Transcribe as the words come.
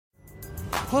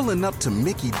Pulling up to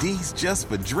Mickey D's just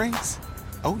for drinks?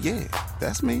 Oh yeah,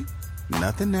 that's me.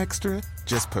 Nothing extra,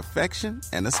 just perfection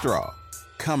and a straw.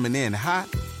 Coming in hot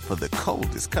for the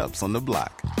coldest cups on the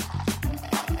block.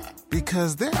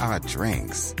 Because there are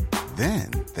drinks.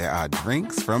 Then there are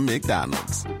drinks from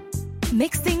McDonald's.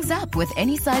 Mix things up with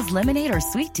any size lemonade or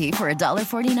sweet tea for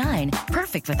 $1.49.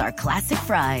 Perfect with our classic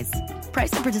fries.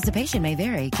 Price and participation may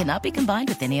vary. Cannot be combined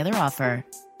with any other offer.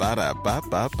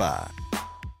 Ba-da-ba-ba-ba.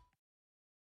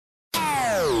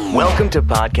 Welcome to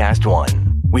Podcast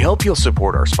One. We hope you'll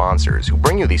support our sponsors who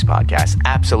bring you these podcasts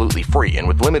absolutely free and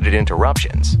with limited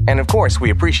interruptions. And of course, we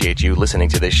appreciate you listening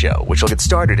to this show, which will get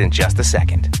started in just a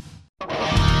second.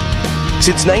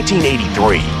 Since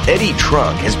 1983, Eddie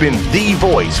Trunk has been the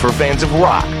voice for fans of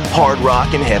rock, hard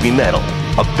rock, and heavy metal.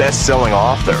 A best-selling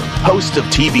author, host of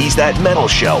TV's That Metal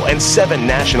Show and 7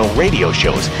 national radio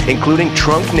shows, including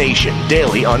Trunk Nation,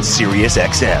 daily on Sirius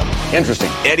XM. Interesting.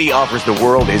 Eddie offers the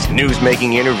world his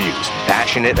news-making interviews,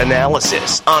 passionate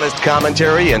analysis, honest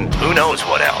commentary, and who knows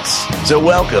what else. So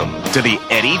welcome to the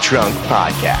Eddie Trunk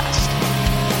Podcast.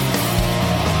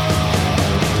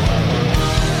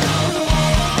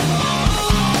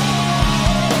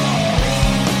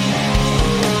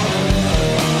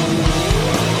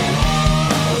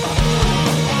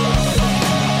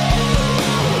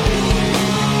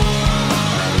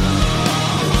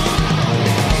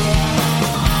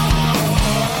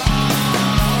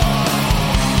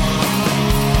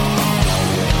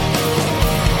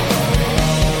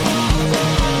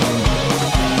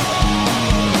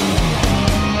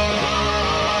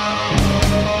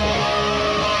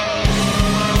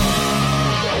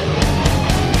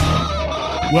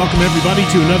 Welcome, everybody,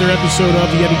 to another episode of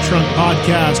the Eddie Trunk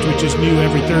Podcast, which is new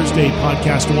every Thursday,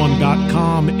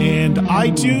 podcast1.com and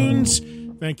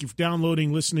iTunes. Thank you for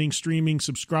downloading, listening, streaming,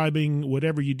 subscribing,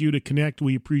 whatever you do to connect.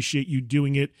 We appreciate you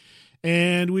doing it.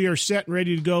 And we are set and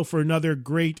ready to go for another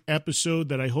great episode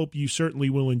that I hope you certainly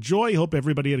will enjoy. Hope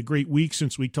everybody had a great week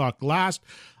since we talked last.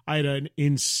 I had an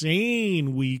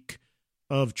insane week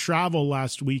of travel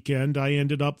last weekend. I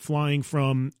ended up flying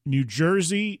from New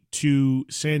Jersey to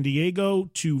San Diego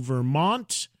to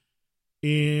Vermont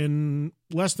in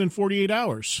less than 48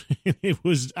 hours. It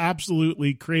was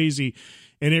absolutely crazy.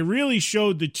 And it really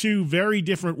showed the two very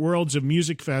different worlds of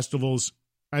music festivals.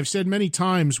 I've said many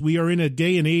times, we are in a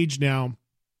day and age now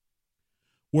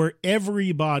where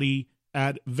everybody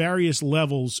at various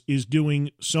levels is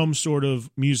doing some sort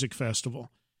of music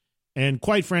festival. And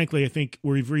quite frankly, I think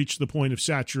we've reached the point of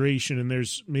saturation and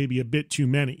there's maybe a bit too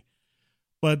many.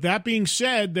 But that being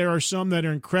said, there are some that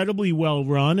are incredibly well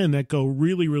run and that go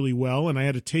really, really well. And I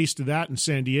had a taste of that in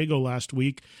San Diego last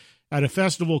week at a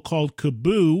festival called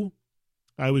Kaboo.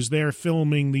 I was there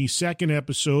filming the second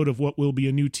episode of what will be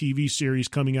a new TV series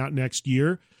coming out next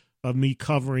year of me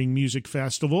covering music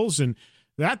festivals. And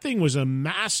that thing was a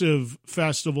massive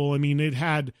festival. I mean, it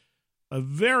had a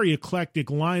very eclectic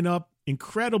lineup.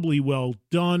 Incredibly well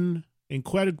done,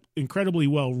 incredibly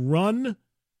well run,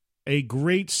 a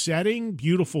great setting,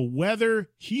 beautiful weather,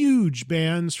 huge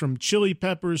bands from Chili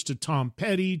Peppers to Tom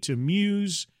Petty to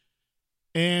Muse,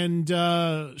 and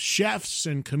chefs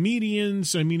and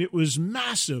comedians. I mean, it was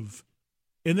massive.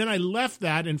 And then I left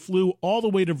that and flew all the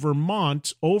way to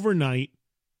Vermont overnight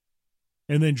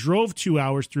and then drove 2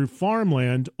 hours through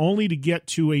farmland only to get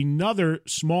to another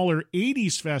smaller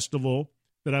 80s festival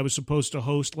that I was supposed to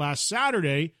host last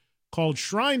Saturday called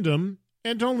Shrindom,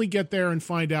 and to only get there and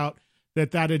find out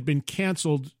that that had been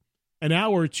canceled an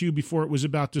hour or two before it was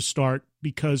about to start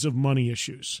because of money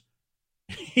issues.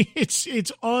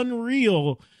 It's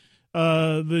unreal,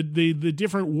 the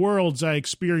different worlds I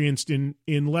experienced in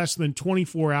less than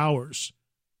 24 hours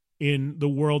in the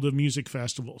world of music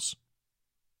festivals.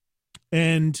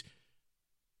 And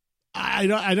I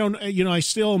don't, I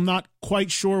still am not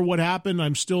quite sure what happened.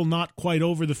 I'm still not quite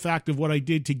over the fact of what I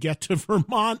did to get to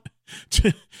Vermont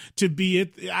to be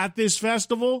at this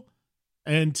festival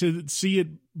and to see it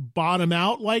bottom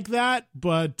out like that.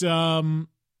 But,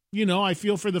 I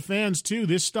feel for the fans too.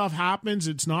 This stuff happens.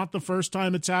 It's not the first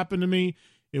time it's happened to me.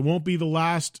 It won't be the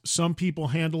last. Some people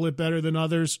handle it better than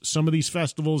others. Some of these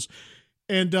festivals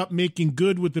end up making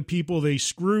good with the people they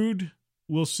screwed.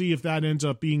 We'll see if that ends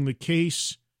up being the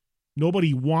case.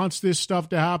 Nobody wants this stuff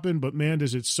to happen, but man,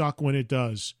 does it suck when it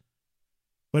does.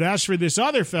 But as for this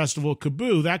other festival,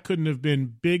 Kaboo, that couldn't have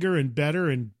been bigger and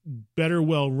better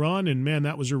well run. And man,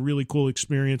 that was a really cool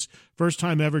experience. First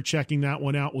time ever checking that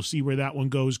one out. We'll see where that one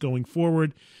goes going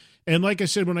forward. And like I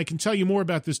said, when I can tell you more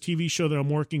about this TV show that I'm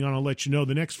working on, I'll let you know.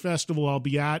 The next festival I'll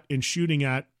be at and shooting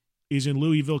at is in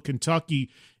Louisville, Kentucky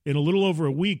in a little over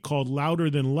a week, called Louder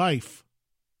Than Life.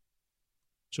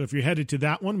 So if you're headed to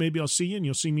that one, maybe I'll see you, and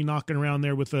you'll see me knocking around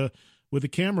there with a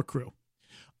camera crew.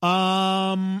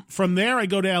 From there, I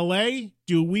go to L.A.,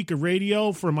 do a week of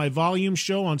radio for my volume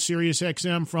show on Sirius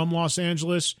XM from Los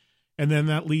Angeles, and then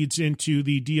that leads into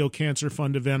the Dio Cancer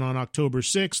Fund event on October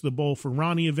 6th, the Bowl for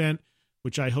Ronnie event,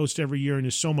 which I host every year and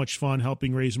is so much fun,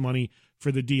 helping raise money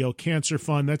for the Dio Cancer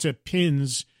Fund. That's at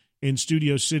Pins in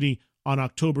Studio City on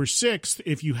October 6th.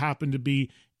 If you happen to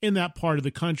be in that part of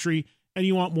the country and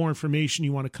you want more information,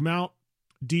 you want to come out,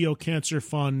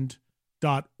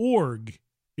 diocancerfund.org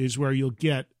is where you'll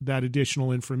get that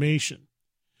additional information.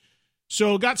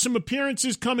 So got some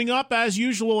appearances coming up, as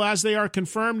usual, as they are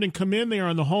confirmed and come in. They are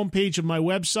on the homepage of my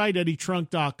website,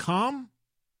 eddietrunk.com.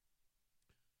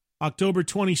 October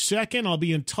 22nd, I'll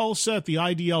be in Tulsa at the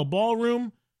IDL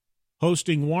Ballroom,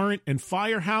 hosting Warrant and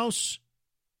Firehouse.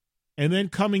 And then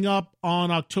coming up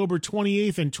on October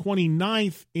 28th and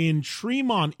 29th in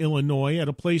Tremont, Illinois, at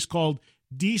a place called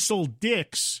Diesel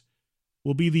Dick's,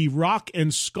 will be the Rock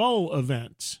and Skull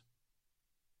event,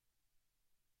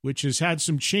 which has had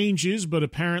some changes, but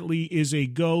apparently is a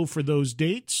go for those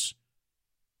dates.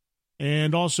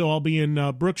 And also I'll be in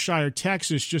Brookshire,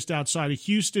 Texas, just outside of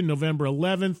Houston, November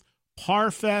 11th,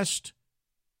 Parfest.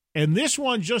 And this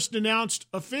one just announced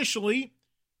officially,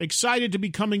 excited to be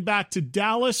coming back to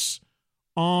Dallas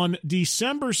on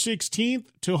December 16th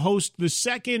to host the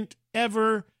second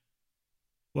ever,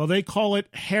 well, they call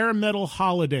it Hair Metal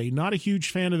Holiday. Not a huge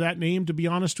fan of that name, to be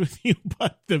honest with you,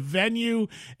 but the venue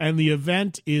and the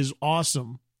event is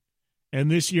awesome.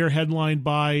 And this year headlined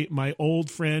by my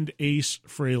old friend Ace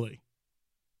Frehley.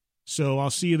 So I'll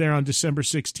see you there on December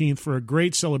 16th for a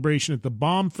great celebration at the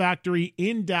Bomb Factory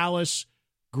in Dallas.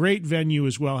 Great venue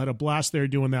as well. Had a blast there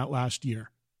doing that last year.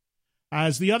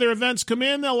 As the other events come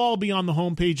in, they'll all be on the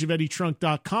homepage of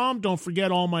eddietrunk.com. Don't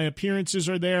forget, all my appearances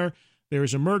are there.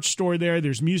 There's a merch store there.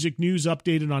 There's music news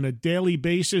updated on a daily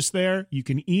basis there. You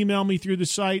can email me through the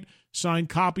site, sign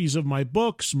copies of my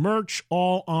books, merch,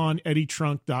 all on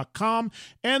eddietrunk.com.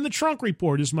 And the Trunk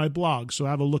Report is my blog, so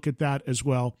have a look at that as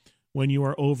well when you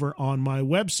are over on my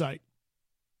website.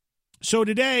 So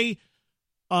today,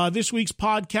 this week's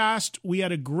podcast, we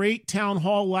had a great town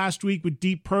hall last week with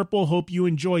Deep Purple. Hope you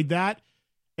enjoyed that.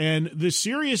 And the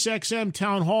Sirius XM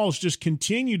town halls just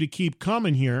continue to keep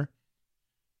coming here,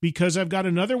 because I've got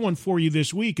another one for you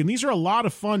this week. And these are a lot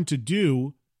of fun to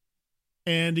do.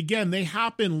 And again, they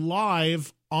happen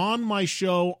live on my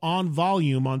show on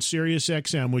volume on Sirius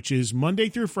XM, which is Monday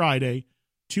through Friday,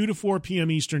 2 to 4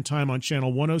 p.m. Eastern time on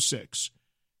channel 106.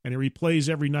 And it replays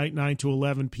every night, 9 to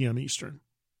 11 p.m. Eastern.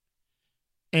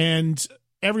 And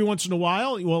every once in a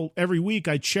while, well, every week,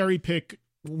 I cherry pick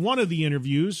one of the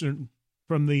interviews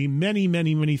from the many,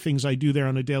 many, many things I do there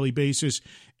on a daily basis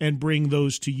and bring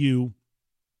those to you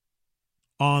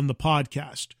on the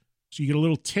podcast. So you get a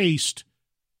little taste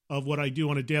of what I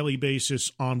do on a daily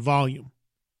basis on volume.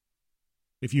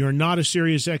 If you are not a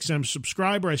SiriusXM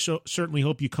subscriber, I certainly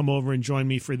hope you come over and join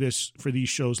me for these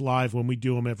shows live when we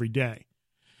do them every day.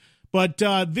 But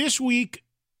this week,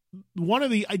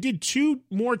 I did two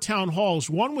more town halls.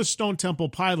 One was Stone Temple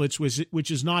Pilots, which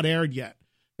is not aired yet.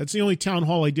 That's the only town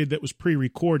hall I did that was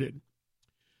pre-recorded.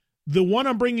 The one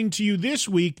I'm bringing to you this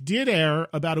week did air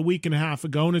about a week and a half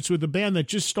ago, and it's with a band that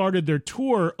just started their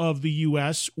tour of the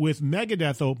U.S. with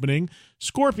Megadeth opening,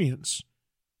 Scorpions.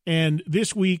 And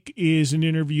this week is an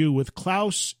interview with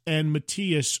Klaus and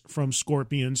Matthias from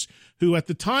Scorpions, who at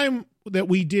the time that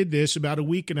we did this, about a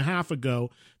week and a half ago,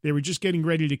 they were just getting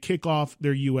ready to kick off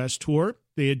their U.S. tour.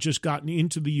 They had just gotten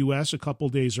into the U.S. a couple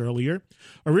days earlier.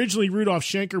 Originally, Rudolf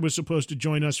Schenker was supposed to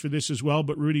join us for this as well,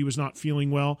 but Rudy was not feeling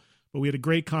well. But we had a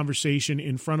great conversation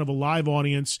in front of a live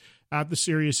audience at the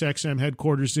SiriusXM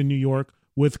headquarters in New York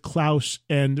with Klaus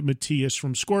and Matthias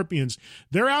from Scorpions.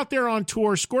 They're out there on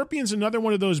tour. Scorpions, another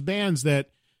one of those bands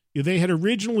that they had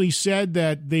originally said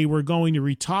that they were going to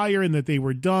retire and that they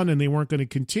were done and they weren't going to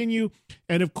continue.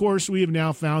 And, of course, we have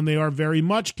now found they are very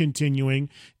much continuing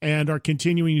and are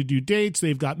continuing to do dates.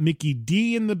 They've got Mickey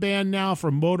D in the band now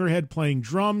from Motorhead playing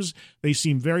drums. They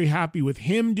seem very happy with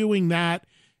him doing that.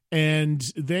 And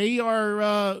they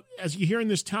are, as you hear in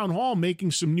this town hall,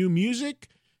 making some new music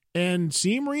and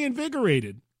seem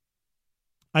reinvigorated.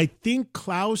 I think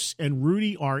Klaus and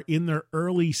Rudy are in their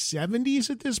early 70s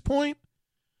at this point.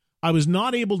 I was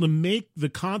not able to make the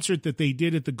concert that they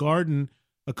did at the Garden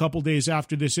a couple days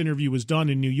after this interview was done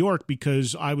in New York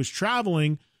because I was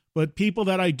traveling, but people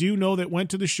that I do know that went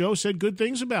to the show said good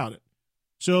things about it.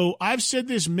 So I've said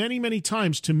this many, many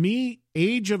times. To me,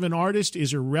 age of an artist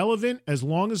is irrelevant as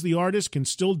long as the artist can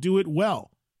still do it well.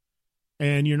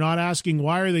 And you're not asking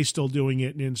why are they still doing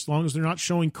it, and as long as they're not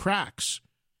showing cracks.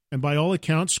 And by all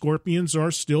accounts, Scorpions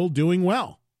are still doing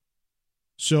well.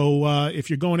 So if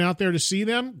you're going out there to see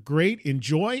them, great,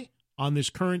 enjoy on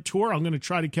this current tour. I'm going to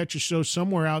try to catch a show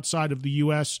somewhere outside of the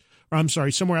U.S., or I'm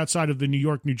sorry, somewhere outside of the New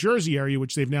York, New Jersey area,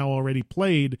 which they've now already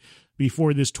played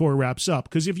before this tour wraps up.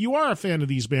 Because if you are a fan of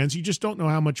these bands, you just don't know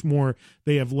how much more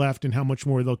they have left and how much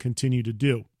more they'll continue to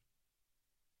do.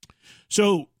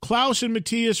 So Klaus and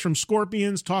Matthias from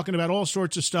Scorpions talking about all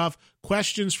sorts of stuff,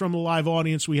 questions from the live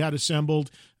audience we had assembled.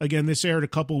 Again, this aired a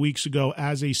couple weeks ago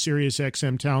as a Sirius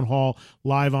XM Town Hall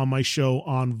live on my show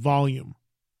on Volume.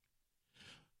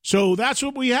 So that's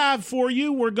what we have for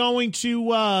you. We're going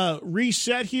to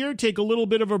reset here, take a little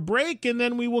bit of a break, and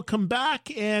then we will come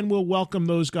back and we'll welcome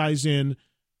those guys in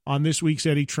on this week's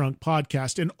Eddie Trunk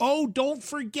podcast. And oh, don't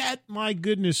forget, my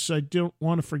goodness, I don't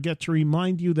want to forget to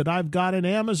remind you that I've got an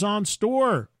Amazon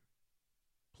store.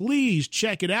 Please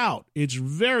check it out. It's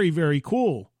very, very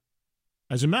cool.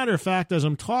 As a matter of fact, as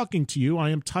I'm talking to you, I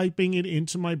am typing it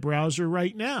into my browser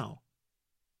right now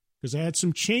because I had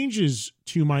some changes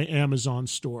to my Amazon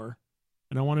store,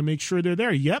 and I want to make sure they're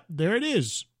there. Yep, there it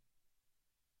is.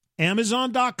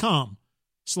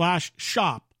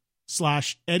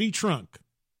 Amazon.com/shop/Eddie Trunk.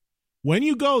 When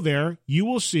you go there, you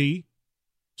will see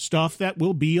stuff that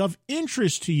will be of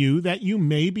interest to you that you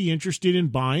may be interested in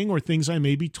buying or things I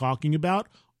may be talking about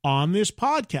on this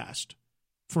podcast.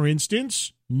 For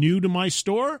instance, new to my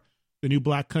store, the new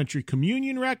Black Country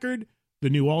Communion record, the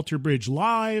new Alter Bridge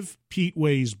Live, Pete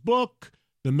Way's book,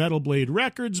 the Metal Blade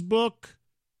Records book.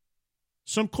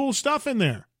 Some cool stuff in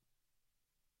there.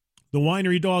 The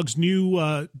Winery Dog's new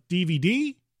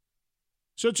DVD.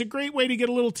 So it's a great way to get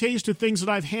a little taste of things that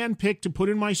I've handpicked to put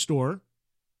in my store.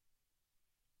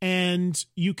 And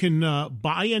you can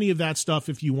buy any of that stuff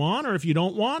if you want, or if you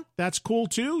don't want, that's cool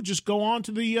too. Just go on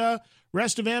to the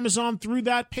rest of Amazon through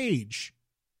that page.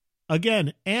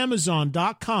 Again,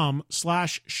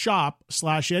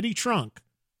 Amazon.com/shop/Eddie Trunk.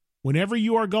 Whenever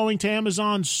you are going to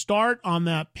Amazon, start on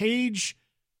that page,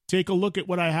 take a look at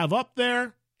what I have up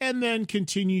there, and then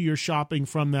continue your shopping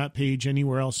from that page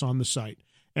anywhere else on the site.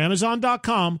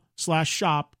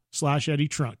 Amazon.com/shop/Eddie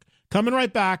Trunk. Coming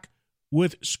right back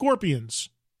with Scorpions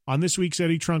on this week's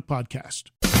Eddie Trunk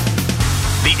podcast.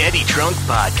 The Eddie Trunk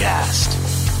Podcast.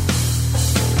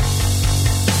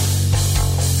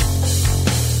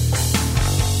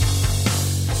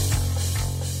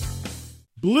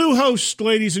 Bluehost,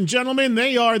 ladies and gentlemen,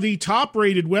 they are the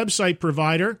top-rated website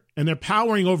provider, and they're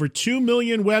powering over 2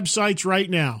 million websites right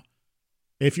now.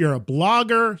 If you're a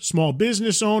blogger, small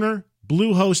business owner,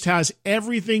 Bluehost has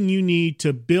everything you need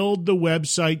to build the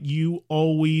website you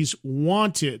always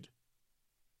wanted.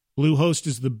 Bluehost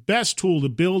is the best tool to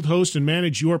build, host, and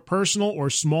manage your personal or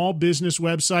small business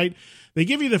website. They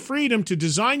give you the freedom to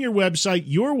design your website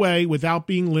your way without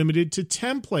being limited to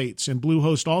templates. And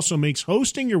Bluehost also makes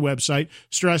hosting your website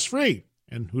stress-free.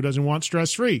 And who doesn't want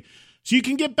stress-free? So you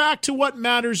can get back to what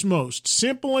matters most.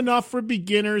 Simple enough for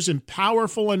beginners and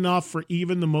powerful enough for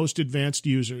even the most advanced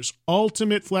users.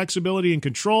 Ultimate flexibility and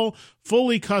control,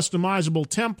 fully customizable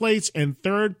templates, and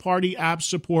third-party app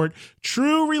support.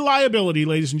 True reliability,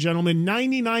 ladies and gentlemen.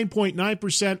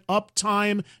 99.9%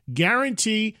 uptime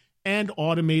guarantee and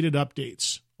automated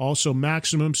updates. Also,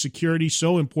 maximum security,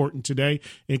 so important today,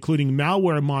 including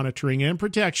malware monitoring and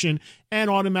protection and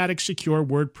automatic secure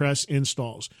WordPress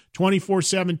installs.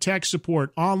 24/7 tech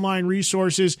support, online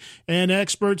resources, and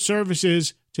expert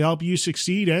services to help you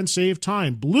succeed and save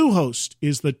time. Bluehost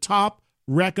is the top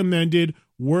recommended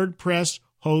WordPress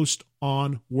host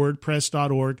on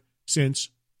WordPress.org since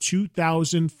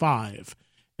 2005.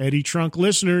 Eddie Trunk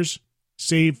listeners,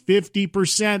 save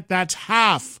 50%. That's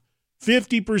half.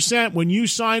 50% when you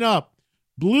sign up.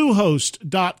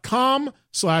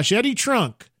 Bluehost.com/Eddie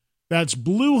Trunk. That's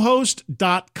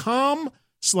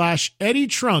Bluehost.com/Eddie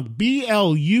Trunk.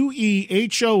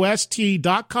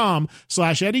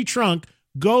 BLUEHOST.com/Eddie Trunk.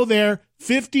 Go there,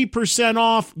 50%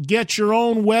 off. Get your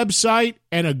own website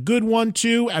and a good one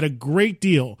too at a great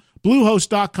deal.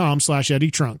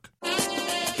 Bluehost.com/Eddie Trunk.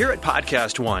 Here at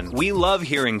Podcast One, we love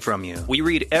hearing from you. We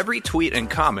read every tweet and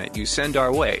comment you send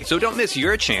our way, so don't miss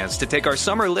your chance to take our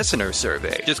summer listener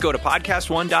survey. Just go to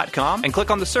podcastone.com and click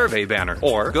on the survey banner,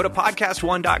 or go to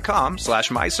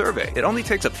podcastone.com/mysurvey. It only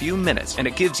takes a few minutes, and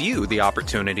it gives you the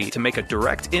opportunity to make a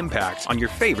direct impact on your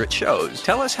favorite shows.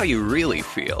 Tell us how you really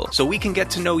feel, so we can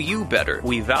get to know you better.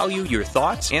 We value your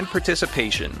thoughts and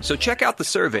participation, so check out the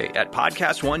survey at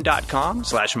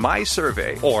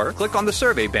podcastone.com/mysurvey, or click on the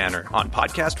survey banner on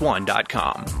podcastone.com.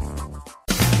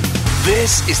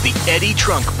 This is the Eddie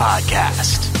Trunk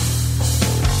Podcast.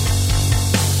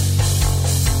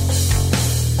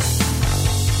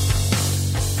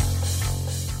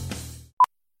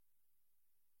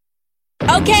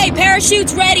 Okay,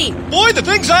 parachutes ready. Boy, the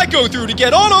things I go through to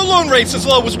get auto loan rates as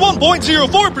low as 1.04%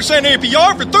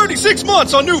 APR for 36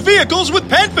 months on new vehicles with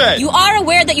PenFed. You are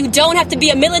aware that you don't have to be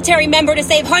a military member to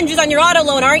save hundreds on your auto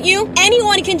loan, aren't you?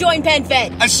 Anyone can join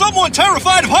PenFed. As someone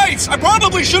terrified of heights, I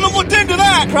probably should have looked into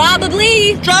that.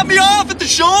 Probably. Drop me off at the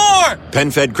shore.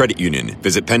 PenFed Credit Union.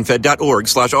 Visit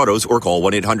PenFed.org/autos or call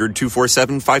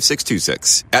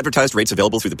 1-800-247-5626. Advertised rates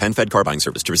available through the PenFed car buying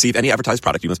service. To receive any advertised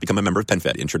product, you must become a member of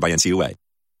PenFed, insured by NCUA.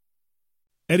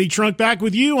 Eddie Trunk back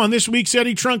with you on this week's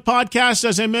Eddie Trunk podcast.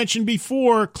 As I mentioned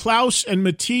before, Klaus and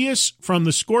Matthias from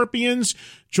the Scorpions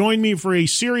joined me for a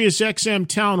Sirius XM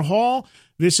town hall.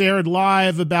 This aired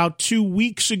live about 2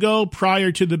 weeks ago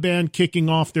prior to the band kicking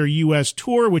off their U.S.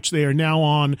 tour, which they are now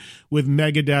on with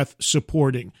Megadeth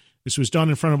supporting. This was done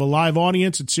in front of a live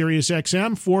audience at Sirius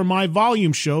XM for my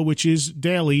volume show, which is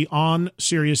daily on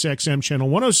Sirius XM channel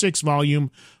 106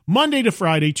 volume, Monday to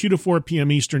Friday, 2 to 4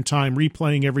 p.m. Eastern time,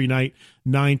 replaying every night,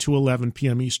 9 to 11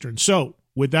 p.m. Eastern. So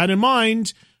with that in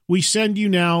mind, we send you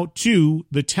now to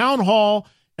the town hall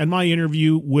and my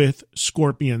interview with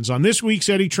Scorpions on this week's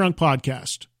Eddie Trunk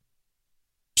podcast.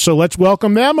 So let's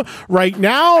welcome them right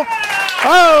now.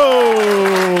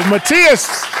 Oh,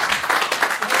 Matthias.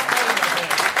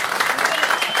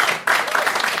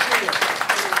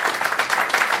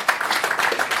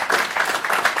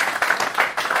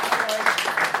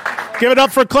 Give it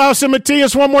up for Klaus and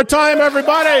Matthias one more time,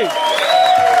 everybody.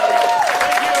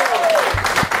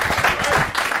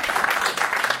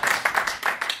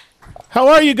 How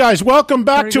are you guys? Welcome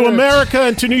back to America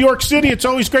and to New York City. It's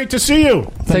always great to see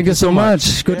you. Thank you so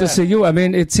much. Good to see you. I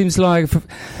mean, it seems like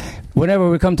whenever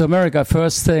we come to America,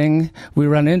 first thing we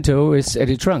run into is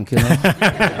Eddie Trunk, you know.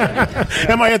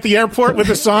 Am I at the airport with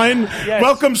a sign? Yes.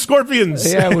 Welcome,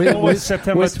 Scorpions. Yeah,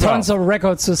 with tons of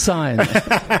records to sign.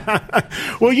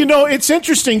 Well, you know, it's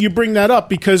interesting you bring that up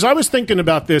because I was thinking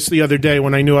about this the other day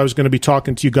when I knew I was going to be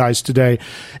talking to you guys today.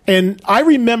 And I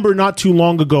remember not too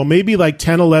long ago, maybe like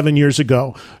 10, 11 years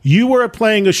ago, you were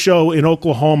playing a show in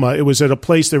Oklahoma. It was at a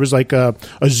place, there was like a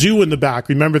zoo in the back.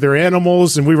 Remember, there were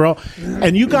animals and we were all,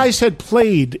 and you guys had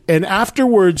played, and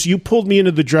afterwards you pulled me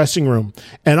into the dressing room,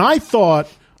 and I thought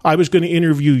I was going to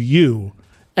interview you,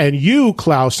 and you,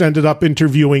 Klaus, ended up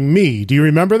interviewing me. Do you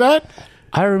remember that?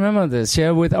 I remember this,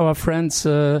 yeah, with our friends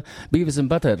Beavis and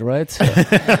Butthead, right?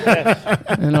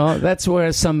 You know, that's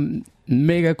where some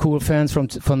mega cool fans from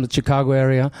the Chicago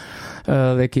area,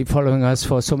 they keep following us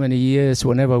for so many years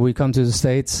whenever we come to the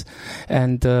States,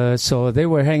 and so they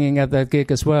were hanging at that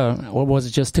gig as well. Or was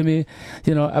it just Timmy?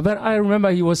 You know, but I remember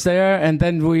he was there, and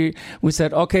then we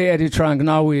said, okay, Eddie Trunk,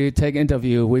 now we make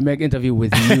interview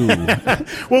with you.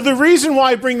 Well, the reason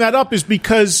why I bring that up is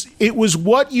because it was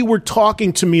what you were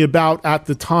talking to me about at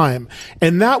the time,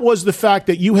 and that was the fact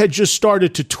that you had just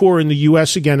started to tour in the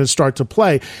U.S. again and start to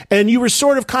play, and you were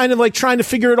sort of kind of like trying to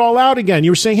figure it all out again. You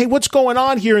were saying, hey, what's going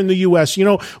on here in the U.S.? You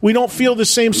know, we don't feel the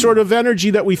same sort of energy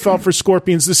that we felt for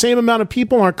Scorpions. The same amount of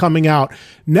people aren't coming out.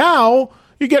 Now,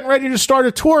 you're getting ready to start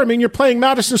a tour. I mean, you're playing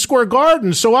Madison Square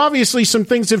Garden, so obviously some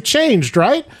things have changed,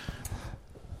 right?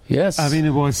 Yes. I mean,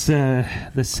 it was the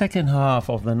second half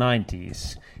of the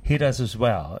 90s hit us as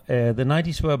well. The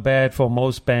 90s were bad for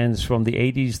most bands from the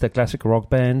 80s, the classic rock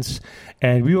bands.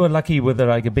 And we were lucky with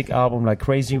like a big album like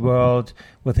Crazy World,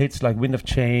 with hits like Wind of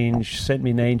Change, Send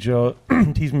Me an Angel,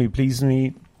 Tease Me, Please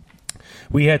Me.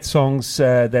 We had songs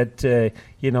that,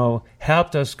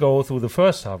 helped us go through the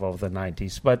first half of the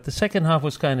 90s. But the second half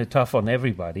was kind of tough on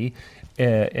everybody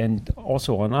and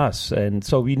also on us. And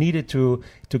so we needed to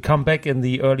come back in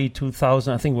the early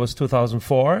 2000s, I think it was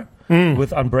 2004,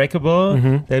 with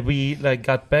Unbreakable, that we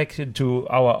got back into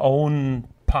our own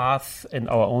path and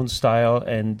our own style.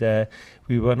 And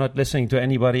we were not listening to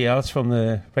anybody else from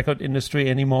the record industry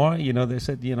anymore. You know, they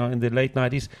said, in the late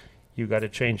 90s, you got to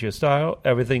change your style.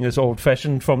 Everything is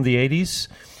old-fashioned from the 80s.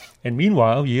 And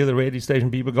meanwhile, you hear the radio station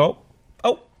people go,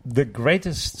 oh, the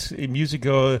greatest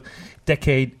musical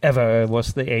decade ever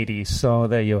was the 80s. So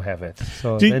there you have it.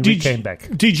 So then we came back.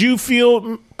 Did you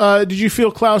feel,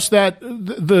 Klaus, that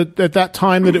at that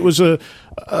time that it was a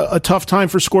tough time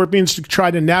for Scorpions to try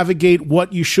to navigate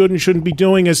what you should and shouldn't be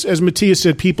doing? As Matthias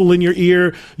said, people in your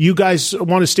ear. You guys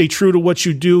want to stay true to what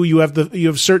you do. You have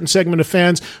a certain segment of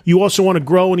fans. You also want to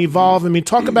grow and evolve. I mean,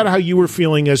 talk about how you were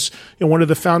feeling as one of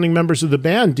the founding members of the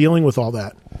band, dealing with all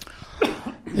that.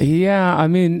 Yeah, I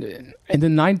mean, in the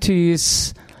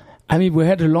 90s, we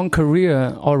had a long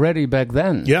career already back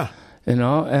then. Yeah.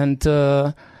 And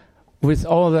with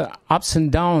all the ups and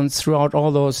downs throughout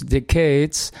all those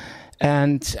decades,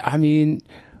 and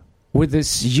with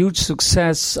this huge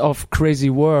success of Crazy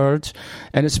World,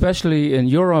 and especially in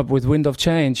Europe with Wind of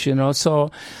Change,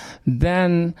 so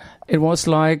then it was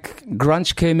like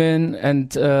grunge came in,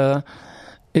 and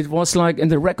it was like in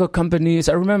the record companies.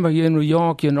 I remember here in New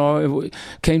York, it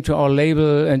came to our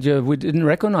label, and we didn't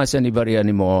recognize anybody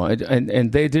anymore,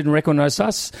 and they didn't recognize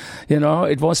us.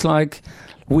 It was like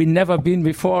we never been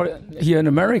before here in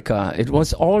America. It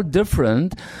was all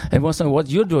different. It was like, what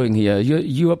you're doing here.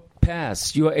 You're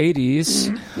past your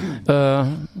 80s,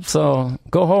 so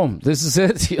go home. This is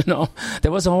it.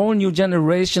 There was a whole new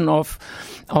generation of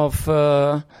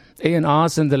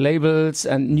A&Rs and the labels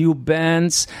and new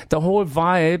bands. The whole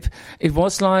vibe. It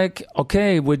was like,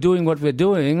 okay, we're doing what we're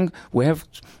doing. We have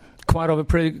quite a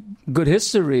pretty good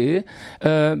history,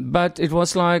 but it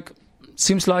was like,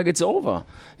 seems like it's over.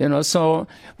 So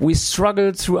we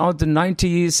struggled throughout the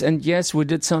 90s, and yes, we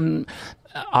did some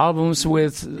albums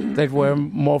that were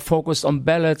more focused on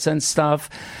ballads and stuff.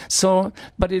 So,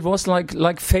 but it was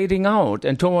like fading out.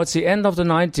 And towards the end of the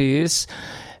 90s,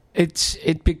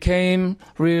 it became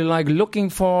really like looking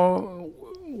for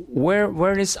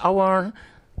where is our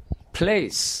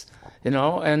place,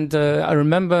 And I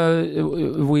remember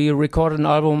we recorded an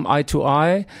album, Eye to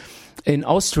Eye, in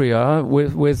Austria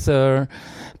with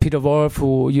Peter Wolf,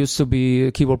 who used to be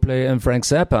a keyboard player, and Frank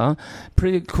Zappa.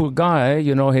 Pretty cool guy, he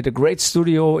had a great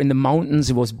studio in the mountains.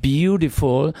 It was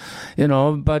beautiful,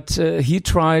 but he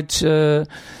tried to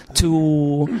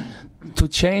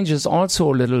change us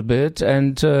also a little bit,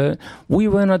 and we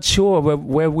were not sure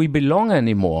where we belong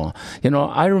anymore.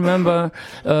 I remember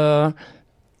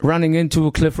running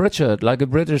into Cliff Richard, like a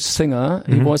British singer.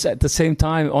 Mm-hmm. He was at the same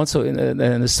time also in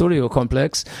a studio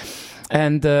complex.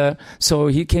 And so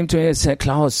he came to me and said,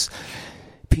 Klaus,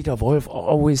 Peter Wolf,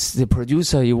 always the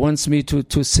producer, he wants me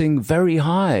to sing very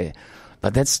high.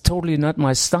 But that's totally not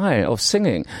my style of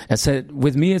singing. I said,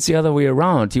 with me, it's the other way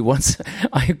around.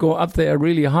 I go up there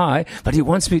really high, but he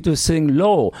wants me to sing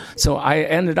low. So I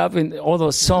ended up in all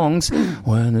those songs,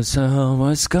 when the sun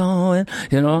was going,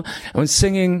 I was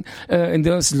singing in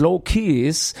those low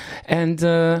keys.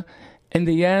 And in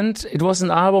the end, it was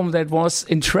an album that was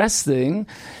interesting,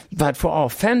 but for our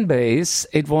fan base,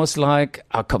 it was like,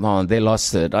 oh, come on, they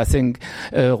lost it. I think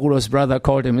Rudolf's brother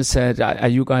called him and said, are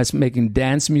you guys making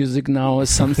dance music now or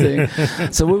something?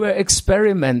 So we were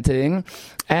experimenting,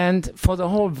 and for the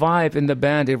whole vibe in the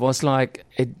band, it was like,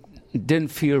 it didn't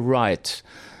feel right,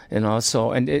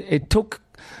 so, and it took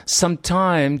some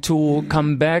time to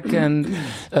come back, and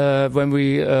when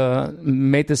we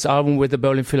made this album with the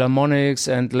Berlin Philharmonics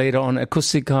and later on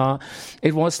Acoustica,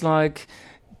 it was like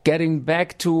getting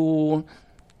back to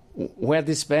what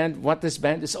this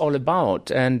band is all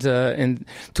about. And in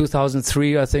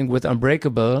 2003, I think with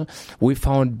Unbreakable, we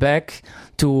found back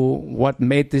to what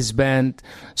made this band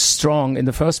strong in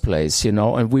the first place,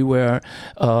 and we were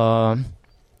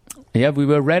we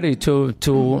were ready to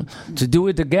do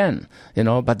it again,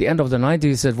 But the end of the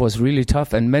 90s, it was really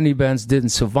tough, and many bands didn't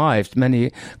survive.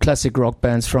 Many classic rock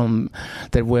bands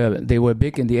they were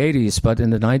big in the 80s, but in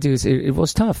the 90s it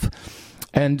was tough.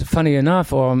 And funny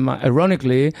enough, or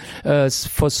ironically,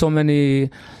 for so many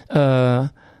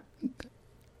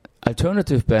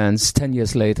alternative bands 10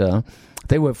 years later,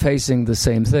 they were facing the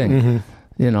same thing. Mm-hmm.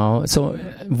 So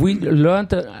we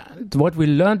learned what we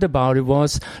learned about it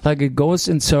was like it goes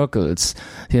in circles,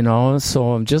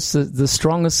 so just the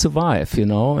strongest survive,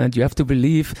 and you have to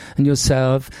believe in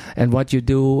yourself and what you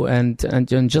do and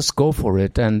just go for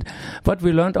it. But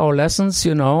we learned our lessons,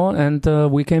 and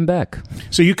we came back.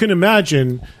 So you can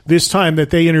imagine this time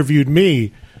that they interviewed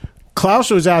me,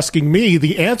 Klaus was asking me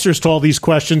the answers to all these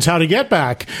questions, how to get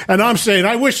back. And I'm saying,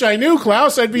 I wish I knew,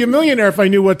 Klaus. I'd be a millionaire if I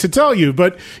knew what to tell you.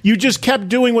 But you just kept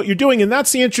doing what you're doing. And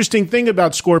that's the interesting thing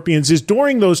about Scorpions is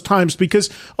during those times, because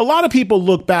a lot of people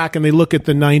look back and they look at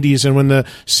the 90s and when the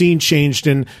scene changed,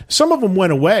 and some of them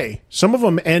went away. Some of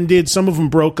them ended. Some of them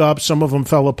broke up. Some of them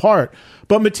fell apart.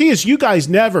 But Matthias, you guys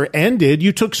never ended.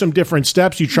 You took some different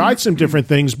steps. You tried some different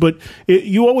things, but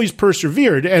you always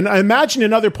persevered. And I imagine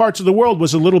in other parts of the world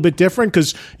was a little bit different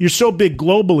because you're so big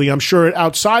globally. I'm sure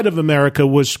outside of America,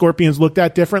 was Scorpions looked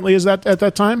at differently at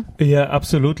that time? Yeah,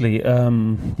 absolutely.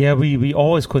 We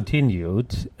always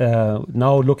continued.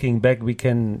 Now looking back, we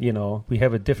can, we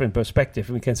have a different perspective.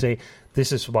 We can say,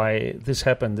 this is why this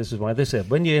happened. This is why this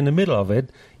happened. When you're in the middle of it,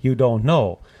 you don't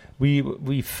know.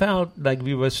 We felt like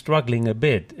we were struggling a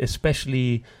bit,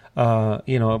 especially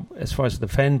as far as the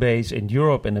fan base in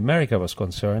Europe and America was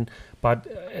concerned. But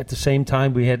at the same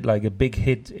time, we had like a big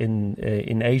hit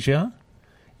in Asia,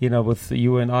 with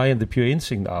You and I and the Pure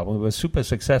Instinct album. It was super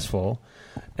successful.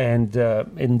 And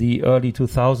in the early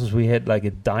 2000s, we had like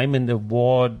a Diamond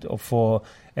Award for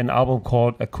an album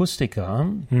called Acústica,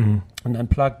 an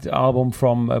unplugged album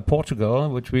from Portugal,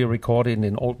 which we recorded in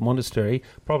an old monastery,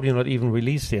 probably not even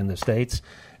released here in the States.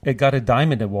 It got a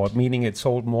Diamond Award, meaning it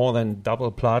sold more than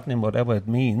double platinum, whatever it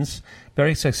means.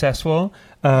 Very successful.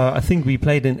 I think we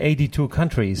played in 82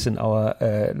 countries in our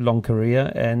long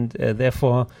career, and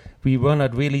therefore we were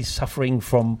not really suffering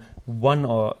from one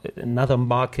or another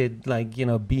market, like,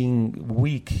 being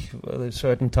weak at a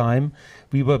certain time.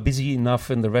 We were busy enough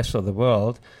in the rest of the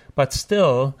world. But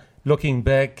still, looking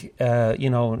back,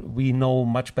 we know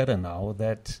much better now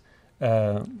that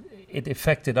it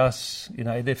affected us,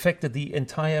 it affected the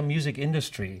entire music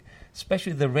industry,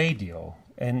 especially the radio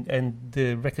and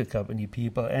the record company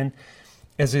people. And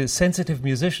as a sensitive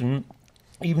musician,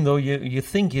 even though you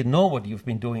think you know what you've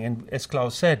been doing, and as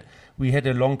Klaus said, we had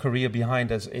a long career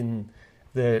behind us in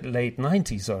the late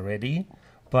 90s already,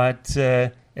 but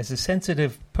as a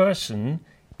sensitive person,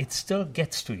 it still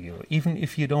gets to you, even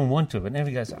if you don't want to. And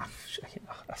every guy's,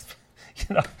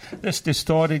 this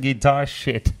distorted guitar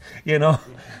shit,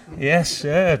 Yes,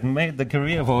 it made the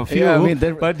career for a few.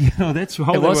 Yeah, but that's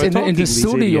how it was in the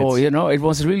studio. Idiots. It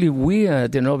was really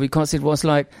weird, because it was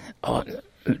like, oh,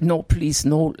 no, please,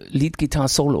 no lead guitar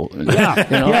solo.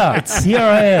 Yeah, here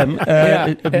I am.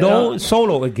 No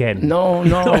solo again. No.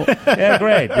 Yeah,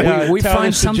 great. Yeah, we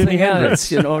find something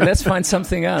else. Let's find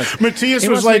something else. Matthias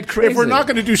was like, if we're not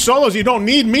going to do solos, you don't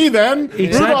need me then. Exactly.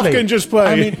 Rudolph can just play.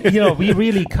 I mean, we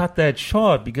really cut that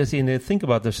short because think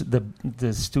about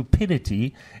the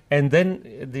stupidity, and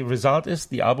then the result is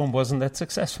the album wasn't that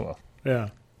successful. Yeah.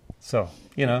 So,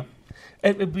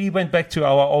 we went back to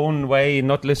our own way,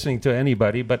 not listening to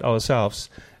anybody but ourselves,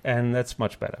 and that's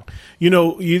much better.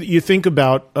 You think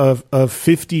about a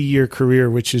 50-year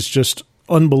career, which is just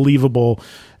unbelievable.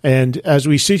 And as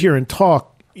we sit here and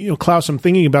talk, Klaus, I'm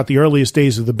thinking about the earliest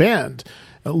days of the band,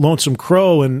 Lonesome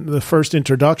Crow and the first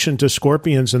introduction to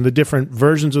Scorpions and the different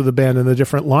versions of the band and the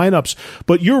different lineups.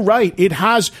 But you're right.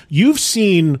 You've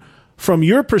seen from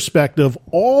your perspective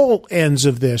all ends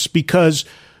of this, because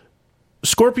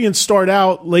Scorpions start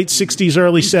out late 60s,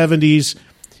 early 70s,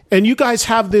 and you guys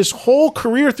have this whole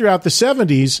career throughout the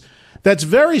 70s that's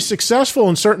very successful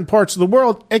in certain parts of the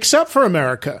world, except for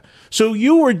America. So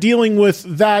you were dealing with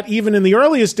that even in the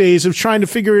earliest days of trying to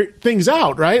figure things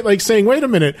out, right? Like saying, wait a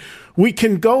minute, we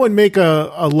can go and make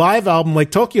a live album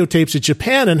like Tokyo Tapes in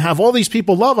Japan and have all these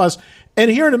people love us. And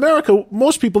here in America,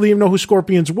 most people didn't even know who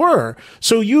Scorpions were.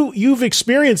 So you've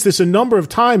experienced this a number of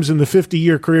times in the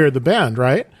 50-year career of the band,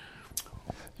 right?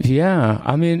 Yeah,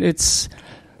 I mean,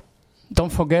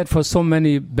 don't forget, for so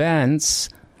many bands,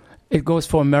 it goes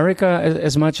for America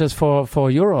as much as for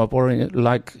Europe, or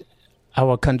like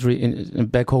our country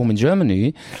back home in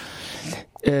Germany.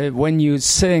 When you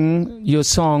sing your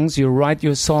songs, you write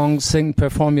your songs,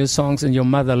 perform your songs in your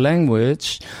mother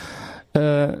language,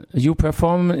 you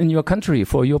perform in your country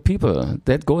for your people.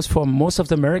 That goes for most of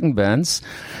the American bands.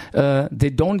 They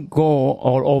don't go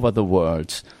all over the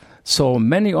world. So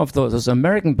many of those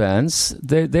American bands,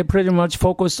 they pretty much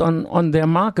focused on their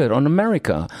market, on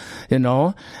America,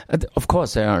 Of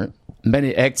course, there are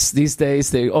many acts these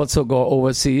days. They also go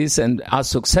overseas and are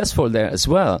successful there as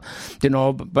well,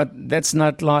 But that's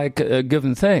not like a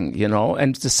given thing,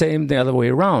 And the same the other way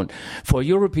around. For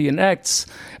European acts,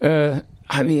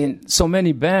 so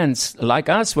many bands like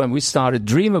us, when we started,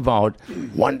 dream about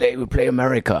one day we play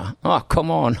America. Oh,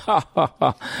 come on.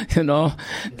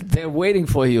 They're waiting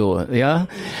for you. Yeah.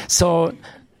 So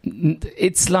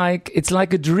it's like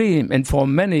a dream. And for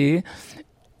many,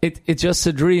 it's just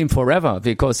a dream forever,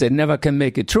 because they never can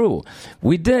make it true.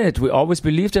 We always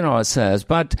believed in ourselves,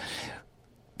 but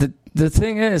the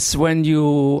thing is, when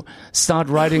you start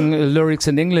writing lyrics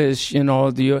in English,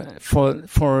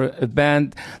 for a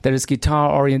band that is guitar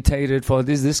orientated, for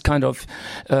this kind of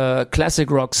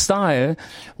classic rock style,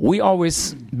 we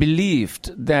always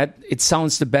believed that it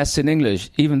sounds the best in English,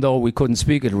 even though we couldn't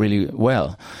speak it really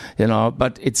well,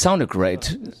 But it sounded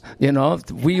great,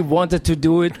 We wanted to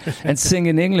do it and sing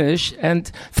in English, and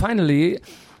finally,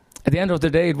 at the end of the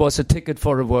day, it was a ticket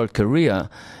for a world career,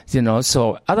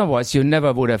 So otherwise, you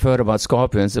never would have heard about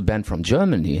Scorpions, a band from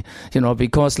Germany,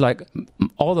 because like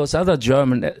all those other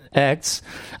German acts,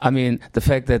 the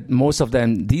fact that most of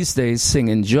them these days sing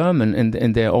in German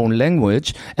in their own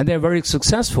language, and they're very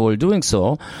successful doing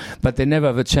so, but they never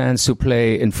have a chance to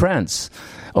play in France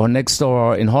or next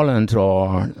door in Holland,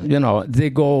 or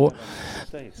they go.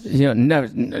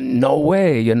 No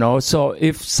way, So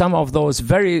if some of those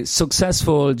very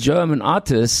successful German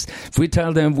artists, if we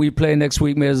tell them we play next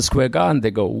week Madison Square Garden,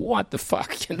 they go, what the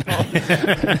fuck,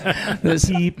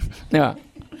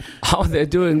 How they're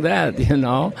doing that,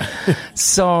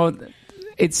 So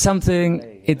it's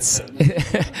something it's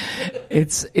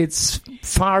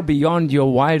far beyond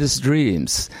your wildest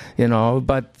dreams, you know.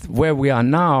 But where we are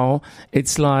now,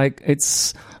 it's like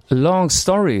it's a long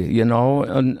story, you know,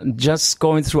 and just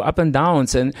going through up and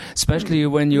downs, and especially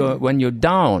when you're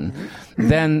down,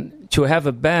 then to have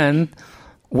a band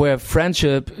where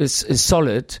friendship is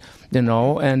solid, you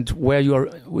know, and where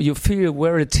you feel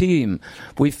we're a team.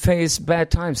 We face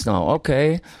bad times now,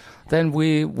 okay. Then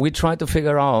we try to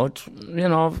figure out, you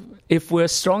know, if we're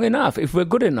strong enough, if we're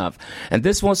good enough. And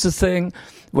this was the thing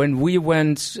when we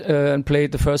went and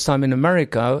played the first time in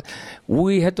America.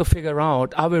 We had to figure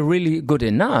out, are we really good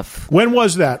enough? When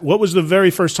was that? What was the very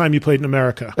first time you played in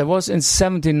America? It was in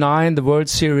 '79, the World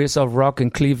Series of Rock in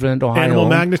Cleveland, Ohio. Animal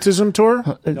Magnetism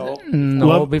Tour?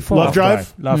 No, before. Love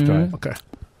Drive? Love Drive. Okay.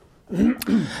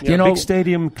 You know, big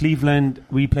stadium, Cleveland.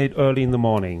 We played early in the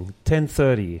morning,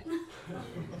 10:30.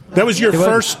 That was your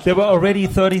first... There were already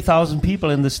 30,000 people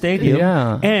in the stadium.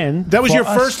 Yeah. And that was your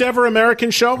first ever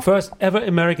American show? First ever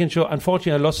American show.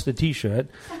 Unfortunately, I lost the T-shirt.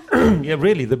 Yeah,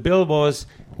 really. The bill was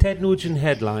Ted Nugent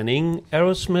headlining,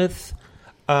 Aerosmith,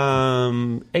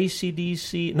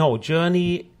 AC/DC,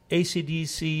 Journey,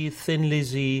 AC/DC, Thin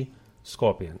Lizzy,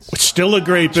 Scorpions. It's still a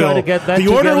great bill. Try to get that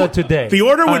together today. The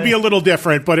order would be a little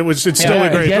different, but it's still a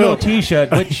great bill. Yellow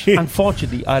T-shirt, which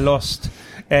unfortunately I lost.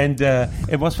 And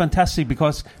it was fantastic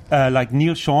because like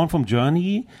Neil Sean from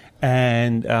Journey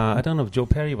and I don't know if Joe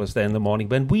Perry was there in the morning.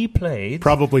 When we played...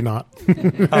 Probably not.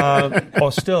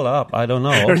 Or still up, I don't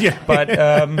know. Yeah.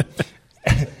 But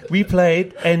we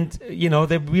played and, you know,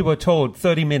 we were told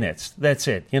 30 minutes. That's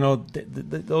it. You know,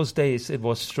 those days it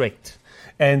was strict.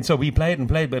 And so we played and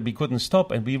played, but we couldn't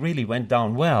stop, and we really went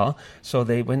down well. So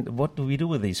they went, what do we do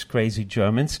with these crazy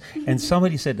Germans? And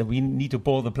somebody said that we need to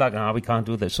pull the plug. We can't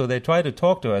do this. So they tried to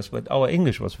talk to us, but our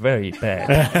English was very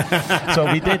bad.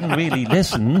 So we didn't really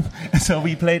listen. So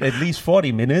we played at least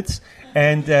 40 minutes.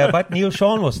 And but Neil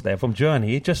Sean was there from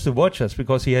Journey just to watch us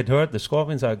because he had heard the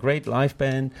Scorpions are a great live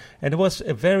band. And it was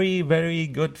a very, very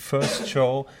good first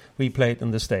show we played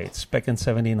in the States back in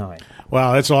 '79.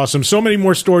 Wow, that's awesome. So many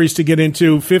more stories to get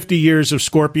into. 50 years of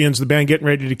Scorpions, the band getting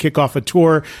ready to kick off a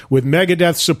tour with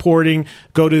Megadeth supporting.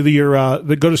 Go to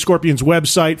go to Scorpions'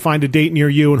 website, find a date near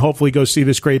you, and hopefully go see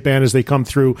this great band as they come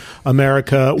through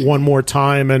America one more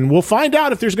time. And we'll find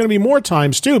out if there's going to be more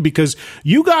times, too, because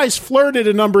you guys flirted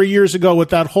a number of years ago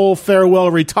with that whole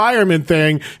farewell retirement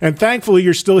thing, and thankfully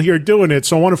you're still here doing it.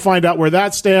 So I want to find out where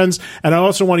that stands, and I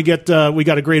also want to get, we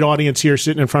got a great audience here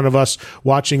sitting in front of us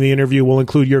watching the interview. We'll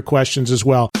include your questions as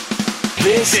well.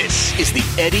 This is the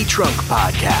Eddie Trunk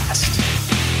Podcast.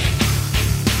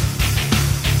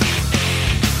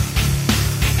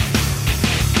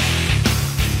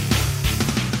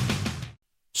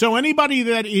 So anybody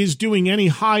that is doing any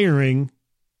hiring,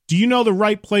 do you know the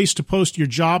right place to post your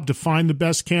job to find the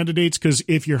best candidates? Because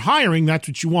if you're hiring, that's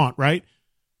what you want, right?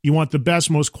 You want the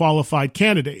best, most qualified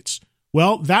candidates.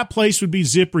 Well, that place would be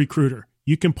ZipRecruiter.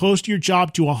 You can post your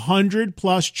job to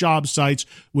 100+ job sites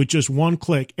with just one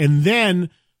click. And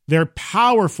then their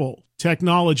powerful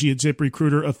technology at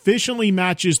ZipRecruiter efficiently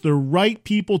matches the right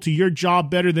people to your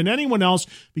job better than anyone else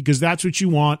because that's what you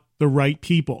want, the right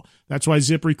people. That's why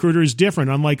ZipRecruiter is different.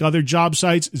 Unlike other job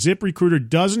sites, ZipRecruiter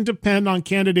doesn't depend on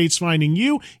candidates finding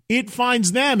you. It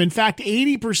finds them. In fact,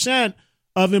 80%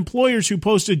 of employers who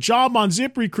post a job on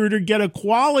ZipRecruiter get a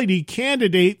quality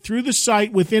candidate through the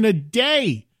site within a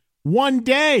day. 1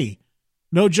 day.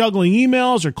 No juggling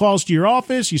emails or calls to your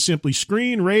office. You simply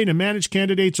screen, rate, and manage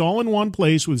candidates all in one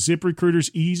place with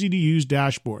ZipRecruiter's easy-to-use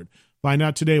dashboard. Find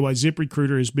out today why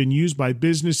ZipRecruiter has been used by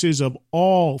businesses of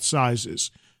all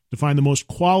sizes to find the most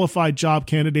qualified job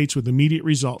candidates with immediate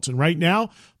results. And right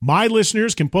now, my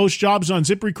listeners can post jobs on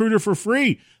ZipRecruiter for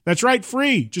free. That's right,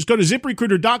 free. Just go to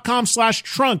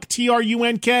ZipRecruiter.com/trunk, Trunk.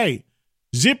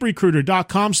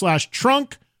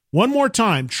 ZipRecruiter.com/trunk. One more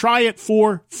time, try it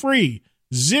for free.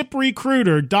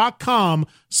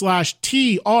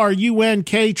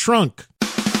 ZipRecruiter.com/TRUNK trunk.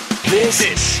 This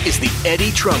is the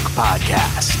Eddie Trunk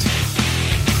Podcast.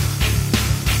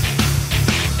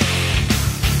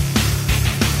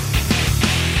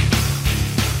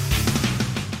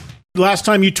 Last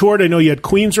time you toured, I know you had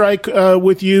Queensryche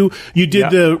with you. You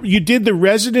did the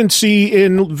residency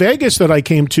in Vegas that I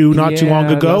came to not too long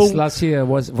ago. Last year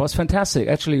was fantastic.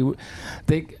 Actually,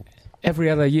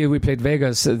 every other year we played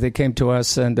Vegas. They came to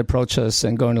us and approached us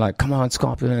and going like, "Come on,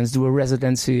 Scorpions, do a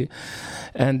residency."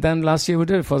 And then last year we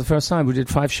did it for the first time. We did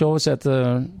 5 shows at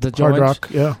the Joint,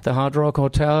 the Hard Rock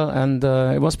Hotel, and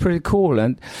it was pretty cool.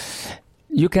 And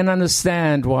you can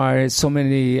understand why so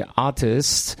many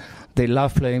artists, they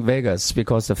love playing Vegas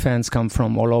because the fans come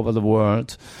from all over the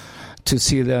world to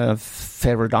see their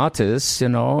favorite artists,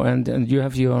 and you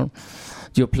have your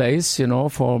place,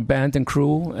 for band and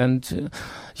crew, and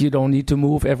you don't need to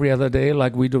move every other day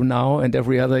like we do now and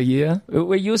every other year.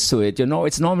 We're used to it,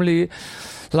 It's normally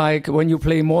like when you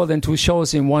play more than 2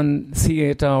 shows in one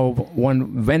theater or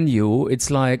one venue,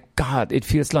 it's like, God, it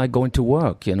feels like going to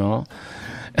work,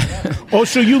 Oh,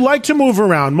 so you like to move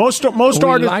around? Most artists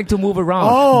like to move around.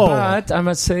 Oh. But I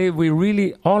must say,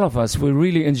 all of us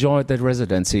really enjoyed that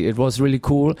residency. It was really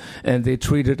cool, and they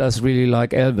treated us really like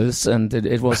Elvis. And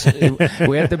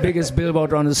we had the biggest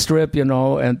billboard on the strip,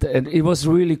 and it was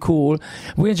really cool.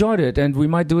 We enjoyed it, and we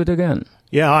might do it again.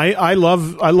 Yeah, I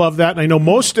love that. And I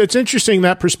know it's interesting,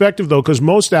 that perspective, though, because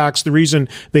most acts, the reason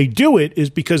they do it is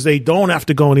because they don't have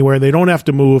to go anywhere. They don't have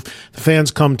to move. The fans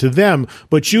come to them.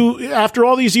 But you, after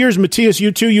all these years, Matthias,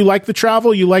 you too, you like the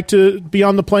travel? You like to be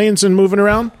on the planes and moving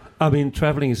around? I mean,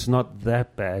 traveling is not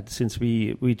that bad since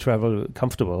we travel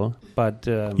comfortable, but...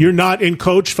 You're not in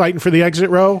coach fighting for the exit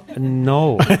row?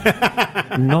 No,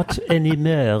 not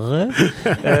anymore.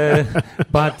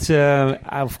 But,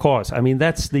 of course, I mean,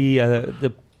 that's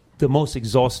the most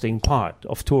exhausting part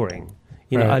of touring.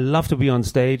 Right. I love to be on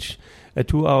stage. A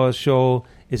 2-hour show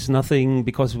is nothing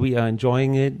because we are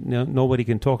enjoying it. Nobody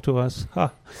can talk to us,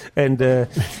 and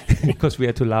because we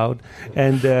are too loud.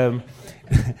 And...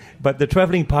 But the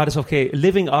traveling part is okay.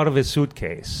 Living out of a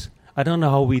suitcase. I don't know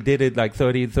how we did it like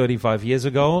 30, 35 years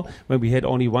ago when we had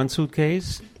only one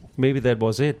suitcase. Maybe that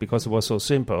was it because it was so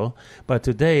simple. But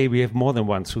today we have more than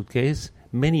one suitcase.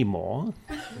 Many more,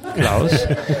 Klaus.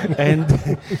 and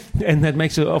that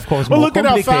makes it, of course, more look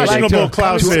complicated. At how fashionable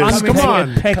Klaus is. Come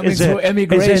on. Coming through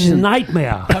emigration. It's a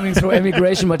nightmare. Coming through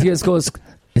emigration, Matthias goes,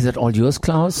 is that all yours,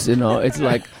 Klaus? It's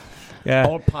like... Yeah,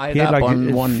 all piled up like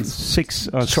on one 6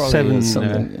 or 7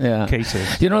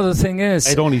 cases. The thing is, I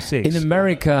had only 6. In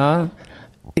America,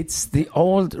 it's the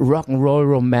old rock and roll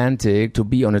romantic to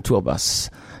be on a tour bus.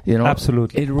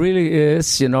 Absolutely. It really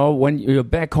is, when you're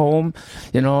back home,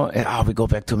 we go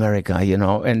back to America,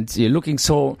 and you're looking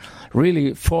so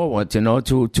really forward,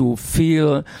 to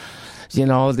feel...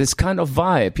 this kind of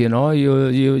vibe,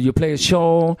 you play a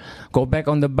show, go back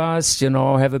on the bus,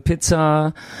 have a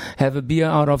pizza, have a beer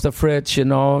out of the fridge,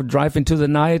 drive into the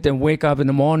night and wake up in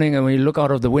the morning, and when you look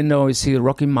out of the window, you see the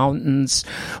Rocky Mountains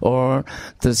or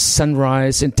the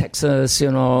sunrise in Texas,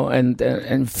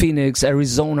 and Phoenix,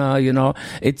 Arizona,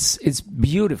 it's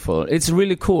beautiful. It's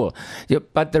really cool.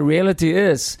 But the reality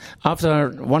is, after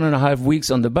 1.5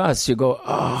 weeks on the bus, you go,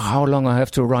 oh, how long I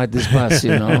have to ride this bus,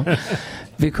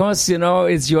 Because,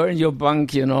 you're in your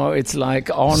bunk, it's like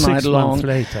all night long, 6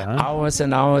 months later, hours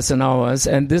and hours and hours.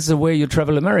 And this is the way you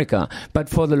travel America. But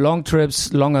for the long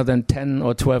trips, longer than 10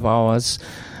 or 12 hours,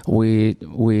 we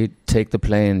take the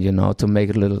plane, to make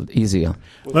it a little easier.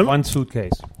 One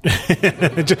suitcase.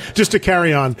 Just to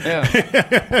carry on.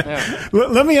 Yeah.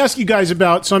 Let me ask you guys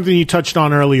about something you touched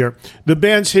on earlier. The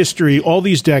band's history, all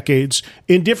these decades,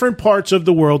 in different parts of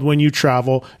the world when you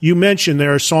travel, you mentioned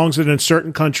there are songs that in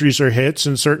certain countries are hits,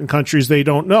 in certain countries they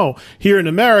don't know. Here in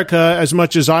America, as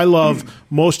much as I love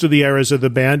most of the eras of the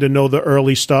band and know the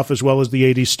early stuff as well as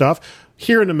the 80s stuff,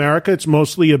 here in America it's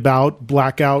mostly about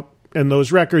Blackout and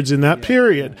those records in that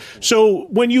period. So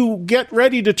when you get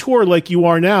ready to tour like you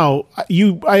are now,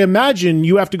 I imagine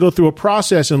you have to go through a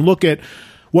process and look at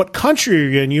what country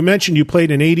you're in. You mentioned you played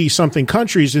in 80-something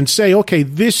countries and say, okay,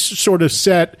 this sort of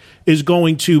set is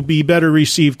going to be better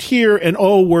received here, and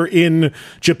we're in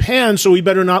Japan, so we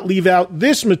better not leave out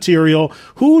this material.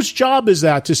 Whose job is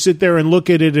that to sit there and look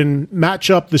at it and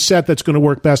match up the set that's going to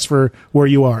work best for where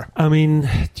you are? I mean,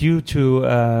 due to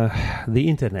the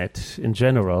internet in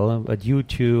general, but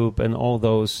YouTube and all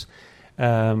those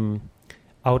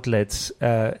outlets,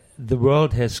 the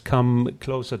world has come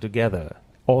closer together.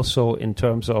 Also, in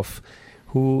terms of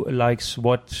who likes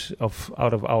what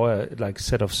out of our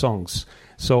set of songs.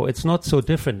 So it's not so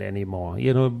different anymore.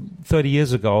 30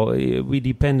 years ago, we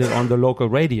depended on the local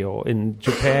radio in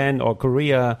Japan or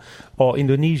Korea or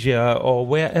Indonesia or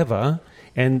wherever.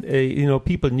 And,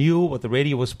 people knew what the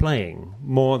radio was playing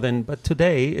more than, but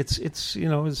today it's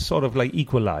sort of like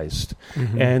equalized.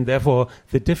 Mm-hmm. And therefore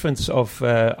the difference of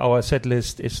our set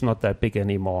list is not that big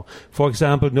anymore. For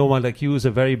example, No One Like You is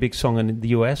a very big song in the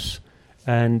US.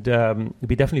 And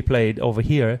we definitely play it over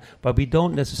here, but we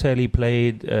don't necessarily play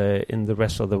it in the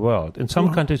rest of the world. In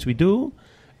some countries we do,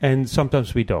 and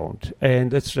sometimes we don't.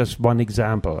 And that's just one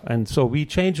example. And so we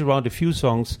change around a few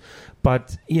songs,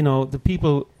 but, the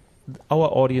people, our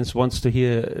audience wants to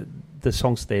hear the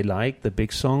songs they like, the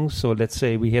big songs. So let's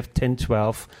say we have 10,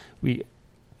 12, we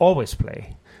always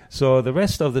play. So the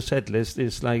rest of the set list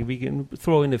is like we can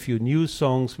throw in a few new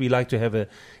songs. We like to have a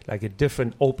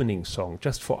different opening song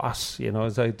just for us,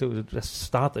 It's like to just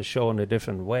start the show in a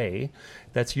different way.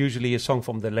 That's usually a song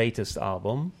from the latest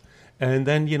album. And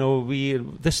then,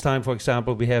 this time, for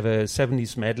example, we have a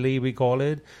 70s medley, we call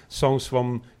it, songs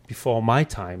from before my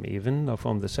time even, or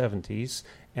from the 70s,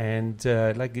 and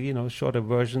shorter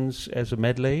versions as a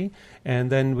medley.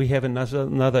 And then we have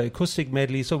another acoustic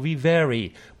medley, so we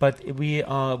vary, but we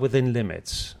are within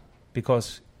limits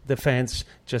because the fans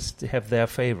just have their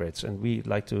favorites, and we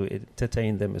like to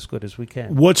entertain them as good as we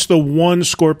can. What's the one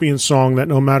Scorpion song that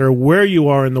no matter where you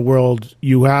are in the world,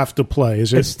 you have to play?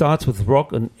 Is it? It starts with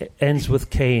rock and ends with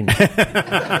Kane.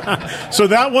 So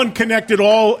that one connected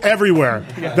everywhere.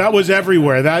 Yeah. That was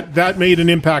everywhere. That made an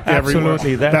impact everywhere.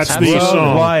 Absolutely. That's the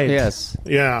song. Yes.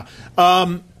 Yeah.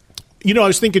 I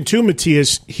was thinking too,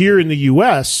 Matthias, here in the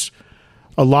U.S.,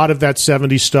 a lot of that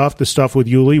 70s stuff, the stuff with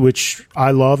Yuli, which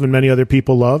I love and many other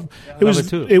people love,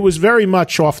 it was very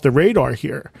much off the radar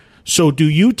here. So do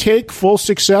you take full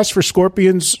success for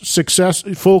Scorpion's success,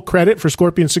 full credit for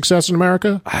Scorpion's success in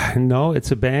America? No,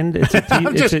 it's a band. It's a team.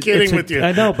 I'm just kidding with you.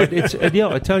 I know, but it's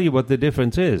I tell you what the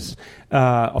difference is.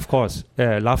 Of course,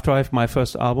 Love Drive, my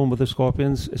first album with the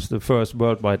Scorpions, is the first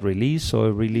worldwide release, so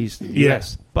it released in the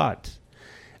US. But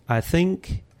I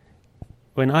think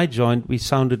when I joined, we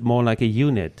sounded more like a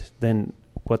unit than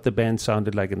what the band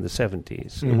sounded like in the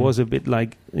 70s. Mm-hmm. It was a bit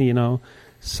like,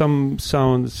 some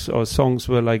sounds or songs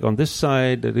were like on this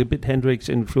side, a little bit Hendrix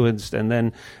influenced, and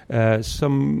then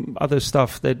some other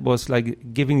stuff that was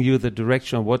like giving you the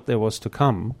direction of what there was to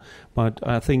come. But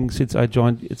I think since I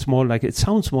joined, it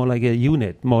sounds more like a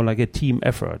unit, more like a team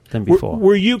effort than before.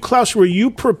 Were you, Klaus,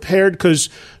 prepared? Because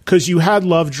you had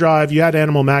Love Drive, you had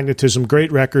Animal Magnetism,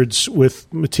 great records with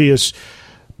Matthias.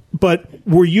 But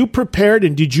were you prepared,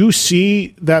 and did you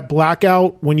see that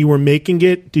Blackout when you were making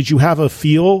it? Did you have a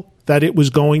feel that it was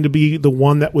going to be the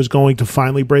one that was going to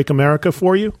finally break America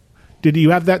for you? Did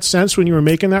you have that sense when you were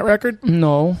making that record?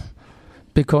 No,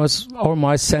 because all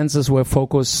my senses were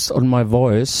focused on my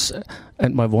voice,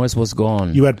 and my voice was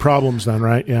gone. You had problems then,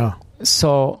 right? Yeah.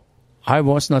 So I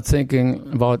was not thinking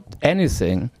about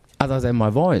anything other than my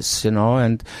voice,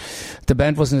 and the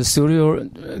band was in the studio.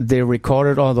 They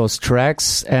recorded all those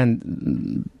tracks,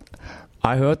 and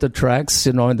I heard the tracks,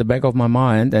 in the back of my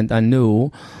mind, and I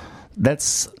knew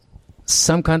that's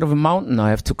some kind of a mountain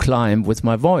I have to climb with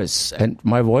my voice. And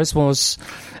my voice was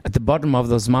at the bottom of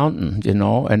this mountain,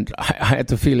 and I had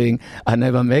the feeling I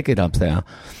never make it up there,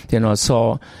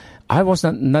 so I was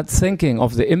not thinking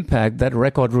of the impact that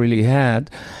record really had.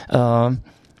 But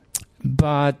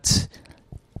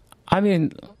I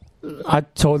mean, I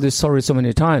told this story so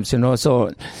many times,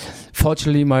 so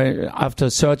fortunately after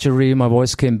surgery, my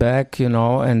voice came back,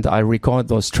 and I recorded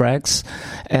those tracks,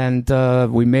 and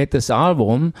we made this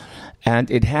album,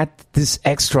 and it had this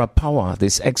extra power,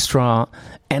 this extra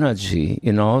energy,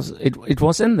 it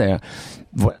was in there.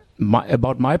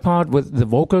 About my part with the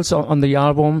vocals on the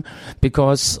album,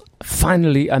 because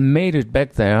finally I made it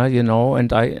back there,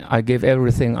 and I gave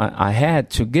everything I had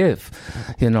to give,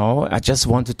 I just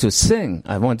wanted to sing.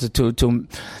 I wanted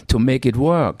to make it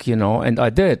work, and I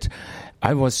did.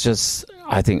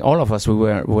 I think all of us, we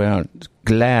were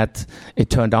glad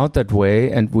it turned out that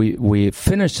way, and we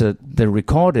finished the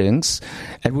recordings,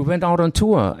 and we went out on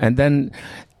tour, and then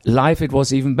live it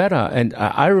was even better. And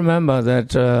I remember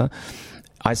that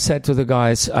I said to the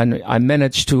guys, I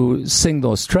managed to sing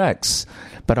those tracks,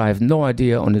 but I have no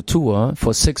idea on the tour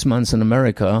for 6 months in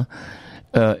America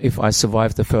if I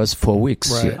survived the first 4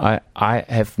 weeks. Right. I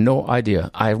have no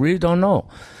idea. I really don't know.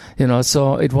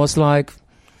 So it was like,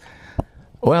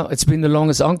 well, it's been the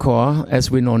longest encore,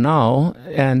 as we know now,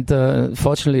 and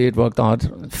fortunately it worked out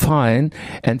fine.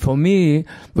 And for me,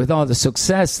 with all the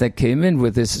success that came in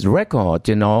with this record,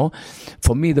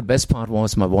 for me the best part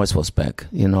was my voice was back,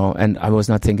 and I was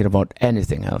not thinking about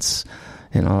anything else.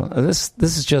 This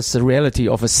is just the reality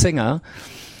of a singer.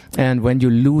 And when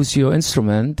you lose your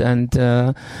instrument and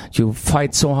you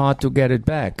fight so hard to get it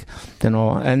back,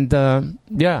 and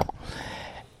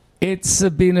it's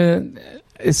been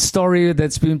a story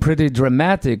that's been pretty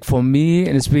dramatic for me,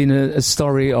 and it's been a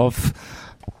story of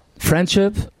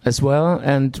friendship as well,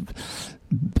 and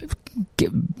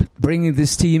bringing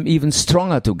this team even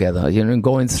stronger together,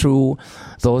 going through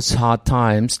those hard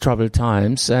times, troubled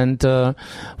times, and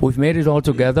we've made it all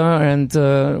together, and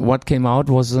what came out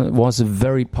was a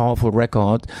very powerful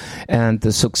record, and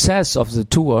the success of the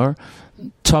tour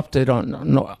topped it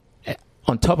on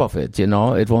top of it,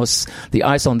 it was the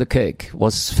ice on the cake.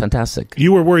 Was fantastic.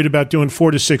 You were worried about doing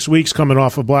 4 to 6 weeks coming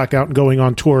off of Blackout and going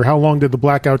on tour. How long did the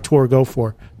Blackout tour go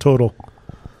for total?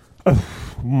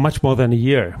 Much more than a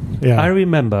year. Yeah. I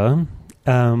remember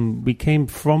we came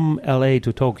from LA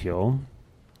to Tokyo,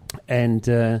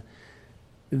 and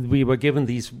we were given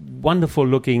these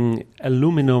wonderful-looking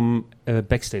aluminum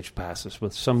backstage passes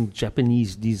with some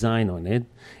Japanese design on it,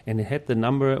 and it had the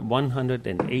number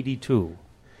 182.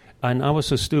 And I was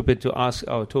so stupid to ask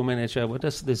our tour manager, what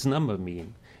does this number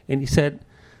mean? And he said,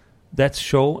 that's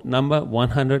show number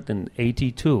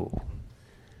 182.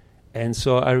 And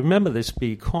so I remember this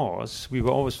because we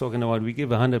were always talking about we give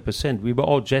 100%. We were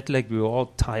all jet-lagged. We were all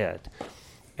tired.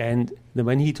 And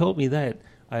when he told me that,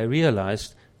 I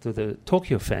realized to the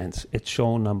Tokyo fans, it's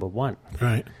show number 1.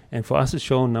 Right. And for us, it's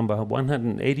show number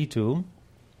 182.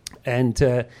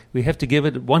 And we have to give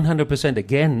it 100%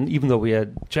 again, even though we are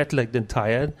jet-lagged and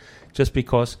tired, just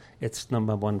because it's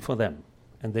number 1 for them.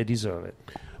 And they deserve it.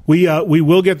 We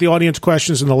will get the audience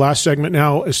questions in the last segment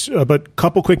now, but a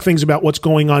couple quick things about what's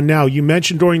going on now. You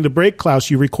mentioned during the break,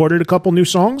 Klaus, you recorded a couple new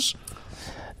songs?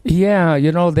 Yeah,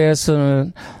 there's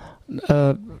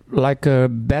like a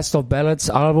Best of Ballads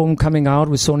album coming out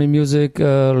with Sony Music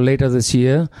later this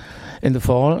year in the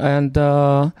fall, and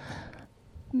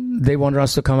they wanted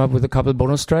us to come up with a couple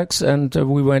bonus tracks, and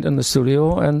we went in the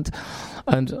studio, and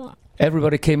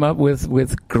everybody came up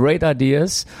with great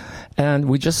ideas. And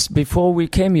before we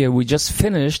came here, we just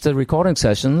finished the recording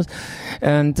sessions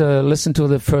and listened to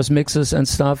the first mixes and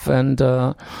stuff, and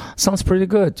sounds pretty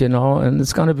good, and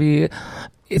it's gonna be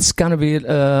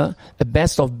a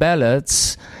Best of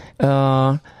Ballads,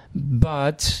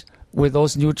 but with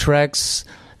those new tracks.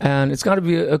 And it's going to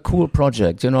be a cool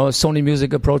project. Sony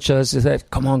Music approached us and said,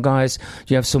 come on, guys,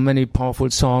 you have so many powerful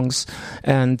songs,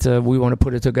 and we want to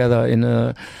put it together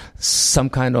in some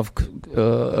kind of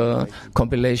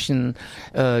compilation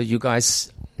you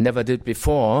guys never did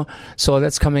before. So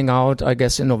that's coming out, I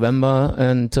guess, in November.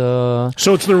 And so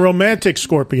it's the romantic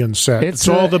Scorpions set. It's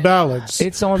all the ballads.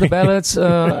 It's all the ballads.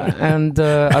 And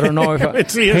I don't know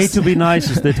if Hate to Be Nice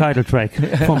is the title track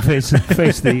from Face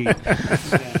the...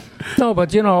 No,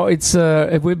 but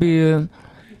it will be a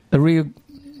real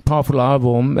powerful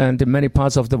album, and in many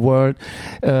parts of the world.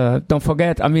 Don't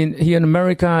forget, here in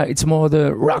America, it's more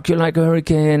the rock you like a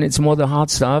hurricane, it's more the hard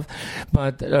stuff.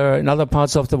 But in other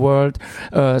parts of the world,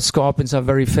 Scorpions are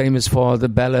very famous for the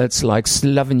ballads, like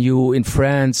Lovin' You in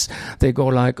France. They go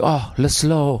like, oh, le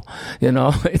slow,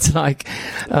 it's like...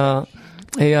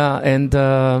 yeah, and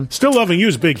Still Loving You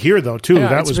is big here, though, too. Yeah,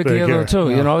 that was big here, though, too.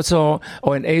 Yeah. So,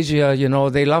 or in Asia,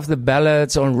 they love the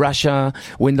ballads. On Russia,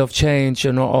 Wind of Change,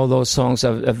 all those songs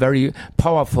are very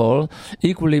powerful,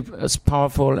 equally as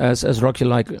powerful as Rock You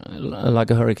Like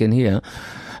a Hurricane here.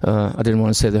 I didn't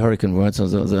want to say the hurricane words,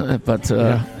 but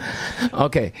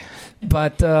okay.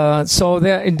 But so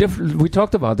they're in different. We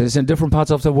talked about this in different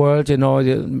parts of the world.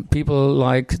 People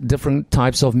like different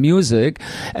types of music,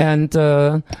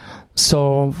 and.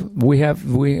 So we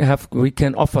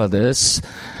can offer this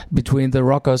between the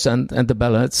rockers and the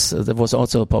ballads. That was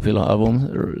also a popular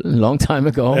album a long time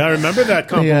ago. Yeah, I remember that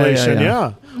compilation.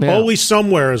 Yeah. Always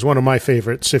Somewhere is one of my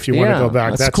favorites. If you want to go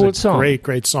back, that's a cool song.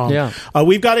 Great song. Yeah.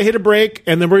 We've got to hit a break,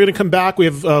 and then we're going to come back. We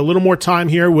have a little more time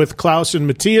here with Klaus and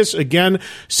Matthias. Again,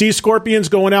 see Scorpions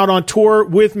going out on tour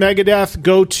with Megadeth.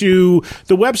 Go to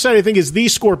the website. I think is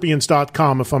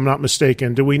thescorpions.com, if I'm not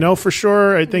mistaken. Do we know for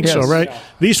sure? I think so, right?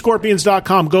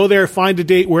 Thescorpions.com. Go there, find a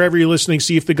date wherever you're listening.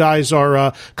 See if the guys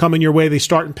are coming your way. They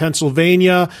start in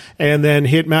Pennsylvania and then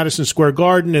hit Madison Square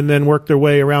Garden and then work their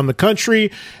way around the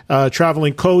country.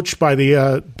 Traveling coach by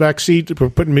the back seat. We're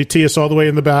putting Matthias all the way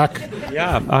in the back.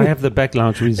 Yeah, I have the back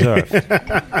lounge reserved.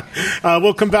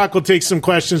 We'll come back. We'll take some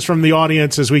questions from the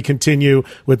audience as we continue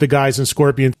with the guys in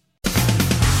Scorpion.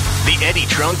 The Eddie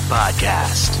Trunk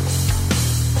Podcast.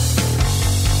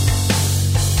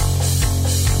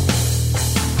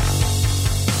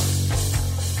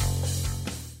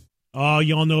 Oh,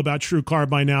 y'all know about TrueCar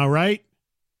by now, right?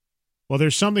 Well,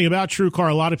 there's something about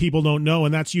TrueCar a lot of people don't know,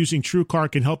 and that's using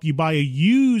TrueCar can help you buy a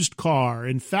used car.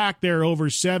 In fact, there are over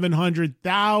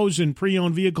 700,000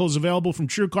 pre-owned vehicles available from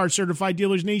TrueCar certified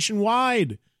dealers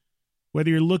nationwide.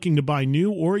 Whether you're looking to buy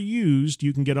new or used,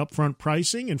 you can get upfront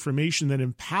pricing, information that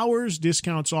empowers,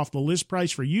 discounts off the list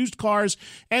price for used cars,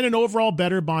 and an overall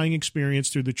better buying experience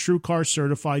through the TrueCar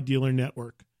certified dealer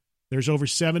network. There's over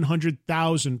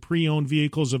 700,000 pre-owned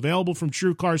vehicles available from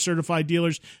TrueCar certified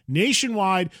dealers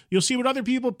nationwide. You'll see what other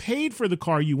people paid for the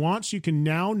car you want, so you can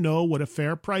now know what a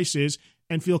fair price is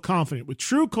and feel confident. With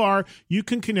TrueCar, you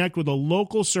can connect with a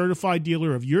local certified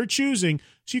dealer of your choosing,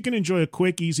 so you can enjoy a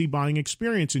quick, easy buying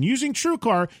experience. And using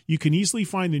TrueCar, you can easily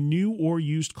find the new or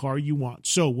used car you want.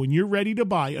 So when you're ready to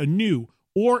buy a new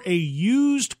or a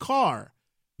used car,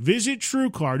 Visit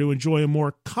TrueCar to enjoy a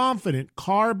more confident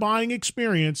car buying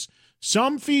experience.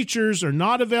 Some features are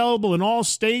not available in all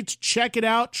states. Check it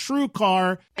out,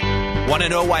 TrueCar. Want to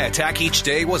know why Attack Each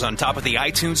Day was on top of the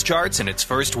iTunes charts in its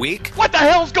first week? What the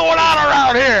hell's going on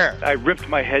around here? I ripped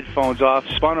my headphones off,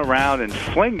 spun around, and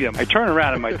flinged them. I turn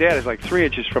around, and my dad is like 3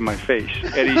 inches from my face.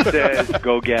 And he says,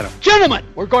 go get him. Gentlemen,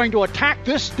 we're going to attack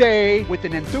this day with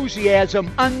an enthusiasm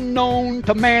unknown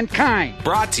to mankind.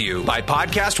 Brought to you by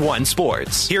Podcast One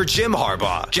Sports. Hear Jim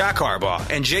Harbaugh, Jack Harbaugh,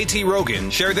 and JT Rogan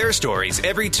share their stories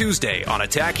every Tuesday on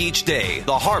Attack Each Day,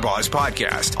 the Harbaugh's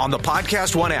podcast, on the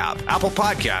Podcast One app, Apple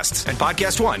Podcasts, and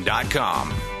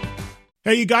PodcastOne.com.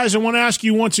 Hey, you guys, I want to ask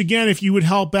you once again if you would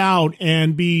help out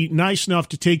and be nice enough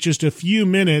to take just a few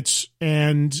minutes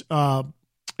and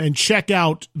check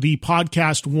out the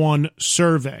Podcast One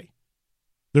survey.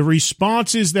 The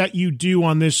responses that you do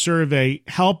on this survey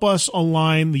help us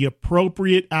align the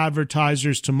appropriate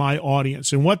advertisers to my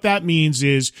audience. And what that means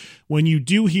is when you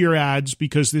do hear ads,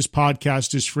 because this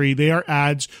podcast is free, they are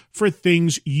ads for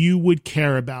things you would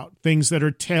care about, things that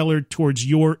are tailored towards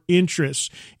your interests.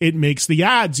 It makes the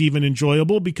ads even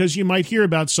enjoyable because you might hear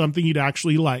about something you'd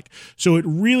actually like. So it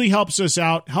really helps us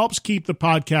out, helps keep the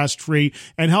podcast free,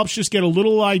 and helps just get a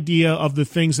little idea of the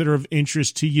things that are of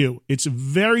interest to you. It's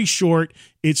very short.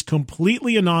 It's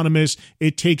completely anonymous.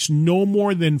 It takes no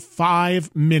more than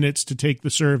 5 minutes to take the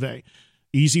survey.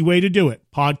 Easy way to do it.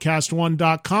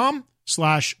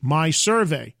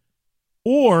 podcastone.com/mysurvey.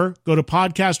 Or go to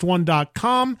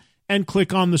podcastone.com and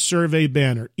click on the survey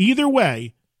banner. Either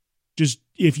way, just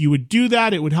if you would do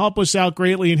that, it would help us out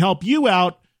greatly and help you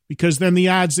out, because then the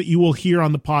ads that you will hear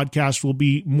on the podcast will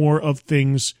be more of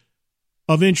things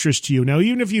of interest to you. Now,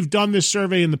 even if you've done this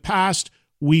survey in the past,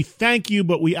 we thank you,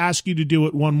 but we ask you to do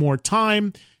it one more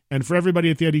time. And for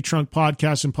everybody at the Eddie Trunk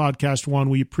Podcast and Podcast One,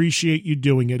 we appreciate you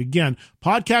doing it. Again,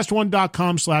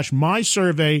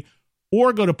 podcastone.com/mysurvey,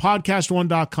 or go to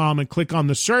podcastone.com and click on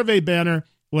the survey banner.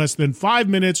 Less than 5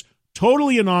 minutes,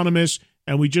 totally anonymous,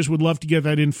 and we just would love to get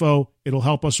that info. It'll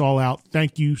help us all out.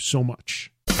 Thank you so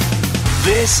much.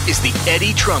 This is the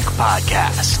Eddie Trunk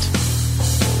Podcast.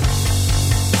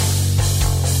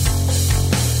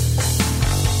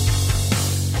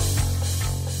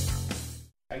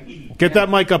 Get that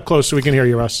mic up close so we can hear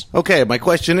you, Russ. Okay, my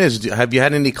question is, have you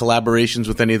had any collaborations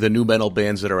with any of the new metal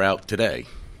bands that are out today?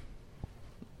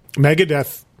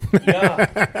 Megadeth.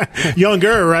 Yeah.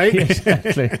 Younger, right?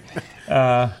 Exactly.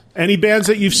 Any bands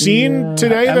that you've seen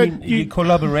today? I mean,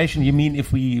 collaboration, you mean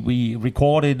if we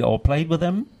recorded or played with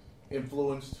them?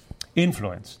 Influenced.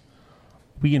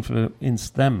 We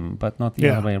influenced them, but not the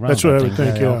other way around. That's what I would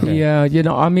think, Yeah, you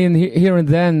know, I mean, here and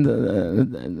then,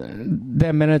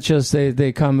 their managers,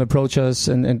 they come approach us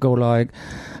and go like,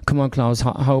 come on, Klaus,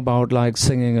 how about like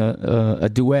singing a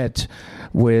duet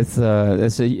with,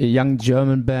 there's a young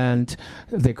German band,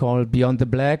 they call it Beyond the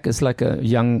Black. It's like a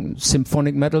young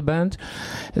symphonic metal band.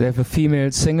 They have a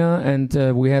female singer, and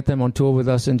we had them on tour with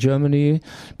us in Germany,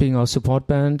 being our support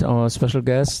band, our special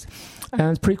guest.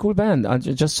 And it's a pretty cool band. I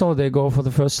just saw they go for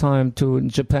the first time to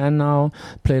Japan now,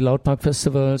 play Loud Park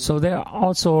Festival. So they're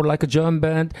also like a German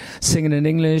band, singing in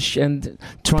English and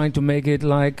trying to make it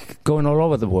like going all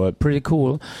over the world. Pretty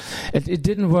cool. It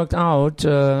didn't work out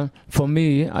for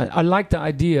me. I like the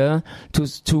idea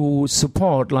to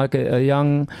support like a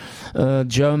young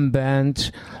German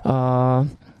band.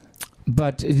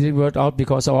 But it didn't work out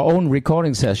because our own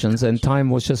recording sessions and time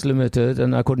was just limited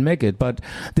and I couldn't make it. But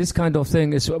this kind of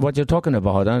thing is what you're talking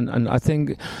about. And I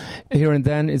think here and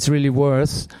then it's really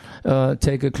worth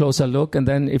take a closer look. And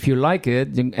then if you like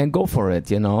it, and go for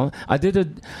it, you know. I did a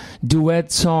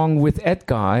duet song with Ed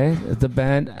Guy, the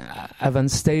band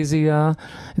Avanstasia.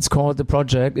 It's called The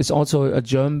Project. It's also a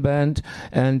German band.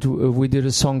 And we did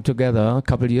a song together a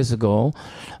couple of years ago.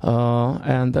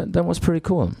 And that was pretty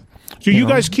cool. Do you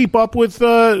guys keep up with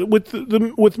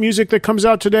music that comes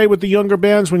out today with the younger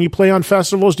bands when you play on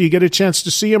festivals? Do you get a chance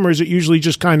to see them, or is it usually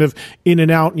just kind of in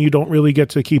and out and you don't really get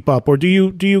to keep up? Or do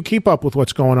you keep up with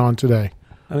what's going on today?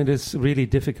 I mean, it's really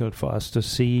difficult for us to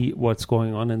see what's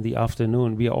going on in the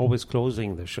afternoon. We are always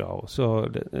closing the show.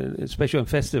 So especially on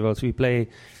festivals, we play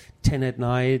 10 at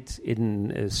night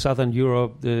in Southern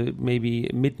Europe, maybe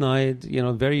midnight,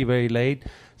 very, very late.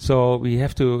 So we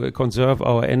have to conserve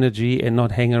our energy and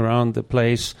not hang around the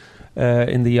place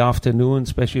in the afternoon,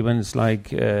 especially when it's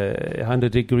like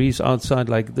 100 degrees outside,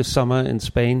 like this summer in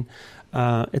Spain.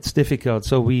 It's difficult.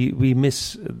 So we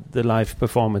miss the live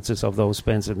performances of those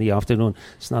bands in the afternoon.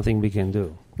 It's nothing we can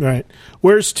do. Right.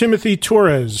 Where's Timothy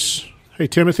Torres? Hey,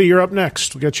 Timothy, you're up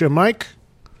next. We'll get you a mic.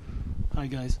 Hi,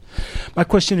 guys. My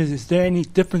question is there any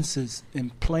differences in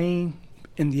playing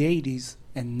in the 80s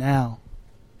and now?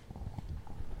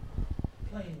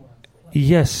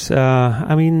 Yes,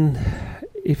 I mean,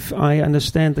 if I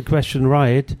understand the question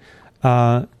right,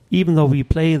 even though we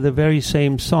play the very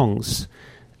same songs,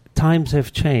 times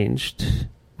have changed.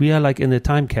 We are like in a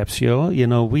time capsule. You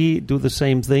know, we do the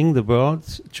same thing. The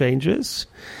world changes,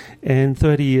 and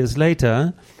 30 years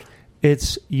later,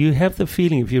 you have the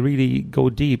feeling, if you really go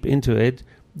deep into it,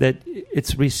 that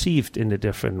it's received in a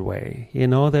different way. You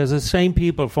know, there's the same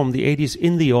people from the 80s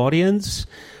in the audience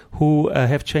who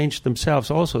have changed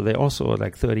themselves also. They're also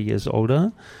like 30 years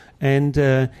older. And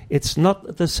it's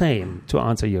not the same, to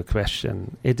answer your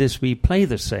question. It is we play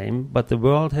the same, but the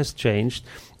world has changed.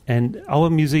 And our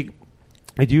music,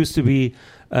 it used to be,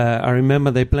 I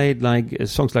remember they played like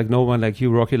songs like No One Like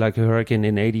You, Rock You Like a Hurricane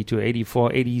in 82,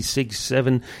 84, 86,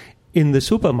 7 in the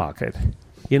supermarket,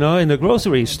 you know, in the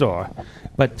grocery store.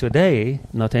 But today,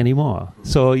 not anymore.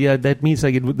 So, yeah, that means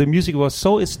like the music was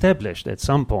so established at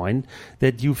some point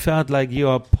that you felt like you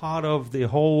are part of the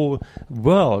whole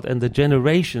world and the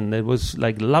generation that was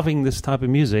like loving this type of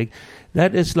music.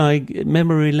 That is like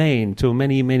memory lane to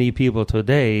many, many people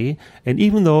today. And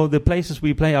even though the places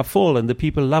we play are full and the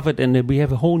people love it and we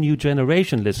have a whole new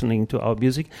generation listening to our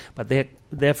music, but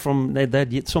they're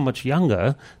so much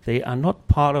younger, they are not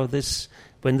part of this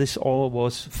when this all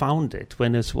was founded,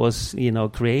 when this was, you know,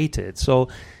 created. So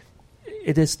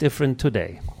it is different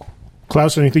today.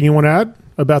 Klaus, anything you want to add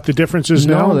about the differences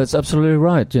now? No, that's absolutely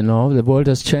right. You know, the world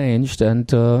has changed, and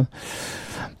the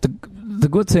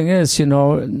good thing is, you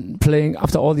know, playing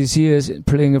after all these years,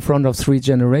 playing in front of 3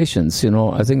 generations, you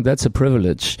know, I think that's a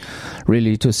privilege,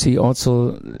 really, to see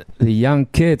also the young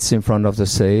kids in front of the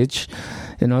stage.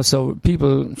 You know, so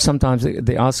people sometimes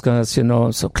they ask us, you know,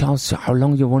 so Klaus, how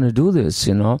long you want to do this,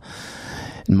 you know?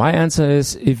 And my answer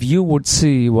is, if you would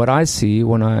see what I see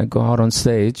when I go out on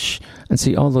stage and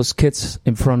see all those kids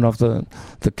in front of the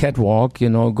catwalk, you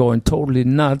know, going totally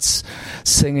nuts,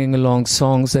 singing along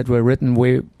songs that were written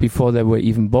way before they were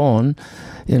even born,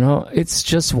 you know, it's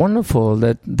just wonderful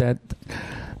that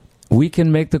we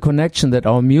can make the connection, that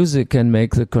our music can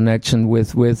make the connection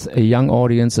with a young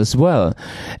audience as well.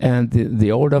 And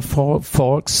the older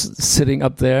folks sitting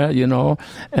up there, you know,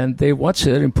 and they watch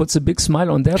it and puts a big smile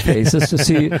on their faces to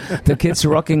see the kids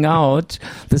rocking out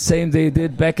the same they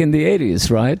did back in the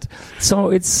 80s, right? So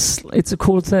it's a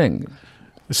cool thing.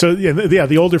 So, yeah,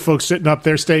 the older folks sitting up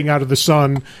there staying out of the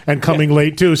sun and coming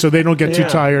late, too, so they don't get too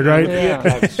tired, right?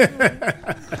 Yeah.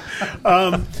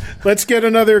 Let's get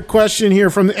another question here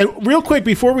from... real quick,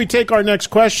 before we take our next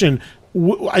question,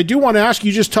 I do want to ask,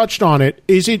 you just touched on it,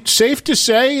 is it safe to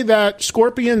say that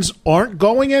Scorpions aren't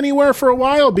going anywhere for a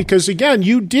while? Because, again,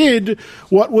 you did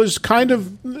what was kind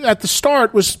of, at the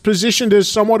start, was positioned as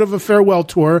somewhat of a farewell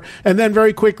tour, and then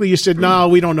very quickly you said, no,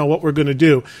 we don't know what we're going to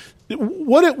do.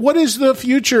 What is the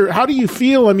future? How do you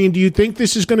feel? I mean, do you think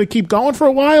this is going to keep going for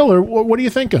a while, or what are you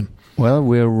thinking? Well,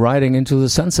 we're riding into the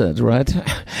sunset, right?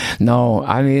 No,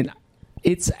 I mean,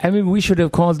 we should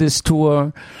have called this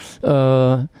tour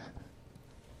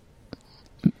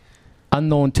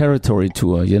Unknown Territory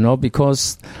Tour, you know,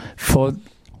 because for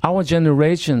our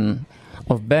generation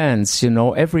of bands, you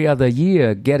know, every other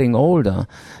year getting older,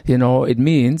 you know, it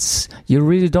means you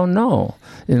really don't know,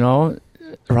 you know.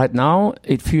 Right now,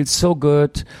 it feels so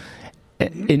good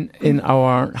in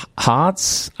our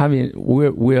hearts. I mean,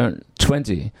 we're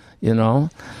 20, you know,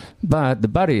 but the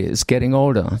body is getting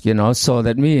older, you know. So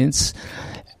that means,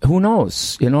 who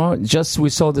knows, you know? Just we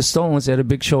saw the Stones at a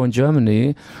big show in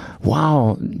Germany.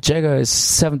 Wow, Jagger is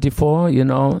 74, you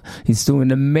know. He's doing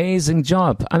an amazing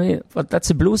job. I mean, but that's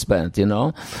a blues band, you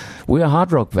know. We're a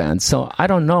hard rock band, so I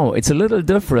don't know. It's a little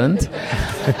different.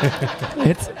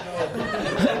 It's...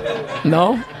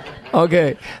 No?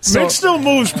 Okay. So, Mick still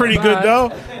moves pretty good,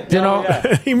 though. You know,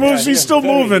 he moves. He's still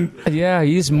moving. Yeah,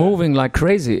 he's moving like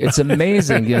crazy. It's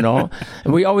amazing, you know.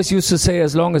 And we always used to say,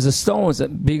 as long as the Stones,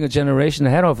 being a generation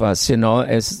ahead of us, you know,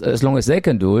 as long as they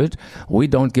can do it, we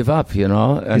don't give up, you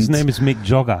know. And his name is Mick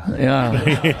Jogger.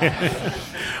 Yeah.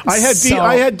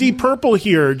 I had Deep Purple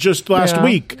here just last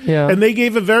week, and they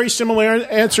gave a very similar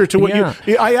answer to what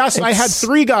you. I asked. I had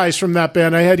 3 guys from that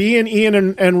band. I had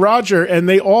Ian, and Roger, and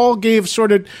they all gave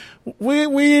sort of.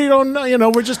 We don't know, you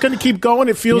know, we're just going to keep going.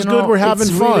 It feels good. We're having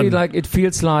fun. Really like, it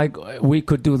feels like we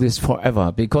could do this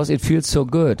forever because it feels so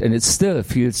good, and it still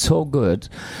feels so good.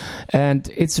 And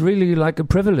it's really like a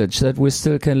privilege that we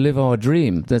still can live our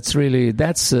dream. That's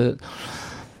the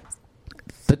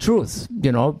truth,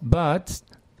 you know. But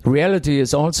reality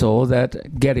is also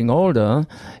that getting older,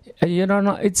 you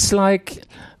know, it's like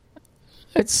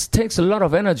it takes a lot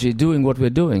of energy doing what we're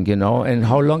doing, and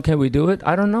how long can we do it?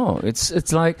 I don't know.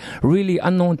 It's like really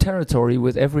unknown territory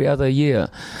with every other year.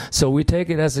 So we take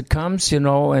it as it comes,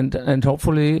 and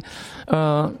hopefully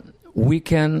we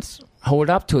can hold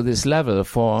up to this level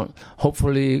for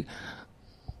hopefully,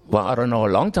 well, I don't know,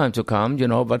 a long time to come,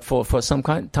 but for some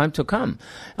time to come.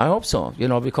 I hope so,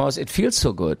 because it feels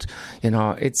so good.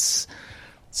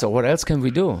 So what else can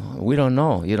we do? We don't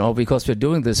know, because we're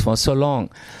doing this for so long.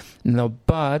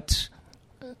 But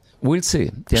we'll see.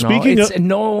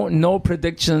 No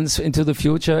predictions into the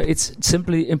future. It's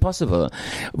simply impossible.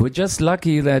 We're just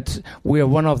lucky that we are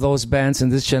one of those bands in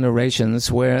this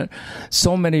generations where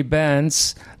so many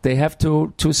bands, they have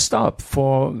to stop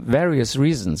for various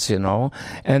reasons,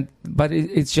 But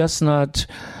it's just not.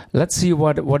 Let's see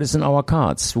what is in our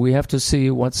cards. We have to see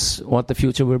what the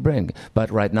future will bring. But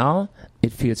right now,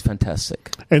 it feels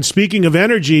fantastic. And speaking of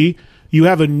energy, you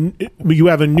have a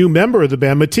new member of the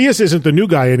band. Matthias isn't the new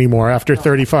guy anymore after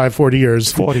 35, 40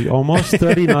 years. 40, almost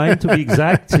 39 to be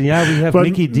exact. Yeah, we have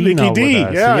Mickey D now with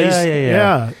us.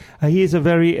 Yeah. He's a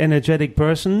very energetic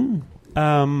person,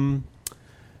 and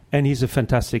he's a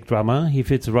fantastic drummer. He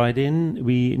fits right in.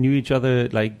 We knew each other,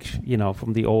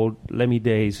 from the old Lemmy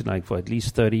days, for at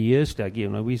least 30 years.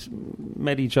 We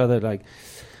met each other,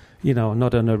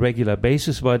 not on a regular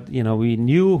basis, but, we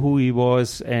knew who he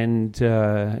was, and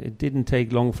it didn't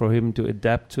take long for him to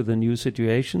adapt to the new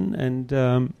situation.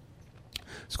 And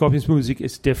Scorpions music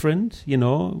is different,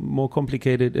 more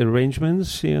complicated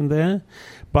arrangements here and there.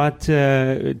 But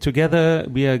together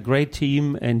we are a great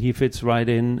team, and he fits right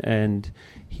in, and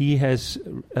he has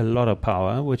a lot of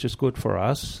power, which is good for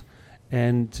us.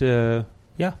 And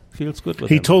feels good with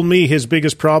him. He told me his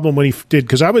biggest problem when he did,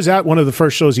 because I was at one of the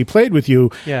first shows he played with you,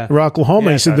 in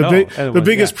Oklahoma. Yes, he said the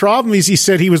biggest problem is, he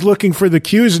said he was looking for the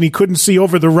cues and he couldn't see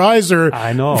over the riser.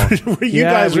 I know.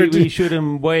 We shoot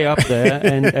him way up there.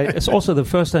 And it's also the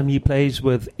first time he plays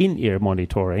with in-ear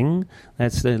monitoring.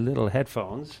 That's the little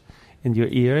headphones in your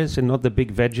ears and not the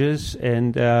big wedges.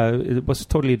 And it was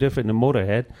totally different in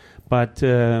Motorhead. But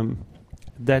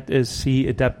he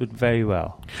adapted very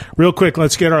well. Real quick,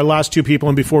 let's get our last two people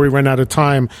in before we run out of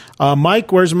time.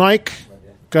 Mike, where's Mike?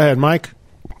 Go ahead, Mike.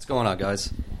 What's going on,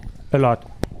 guys? A lot.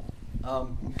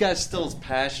 You guys still as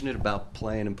passionate about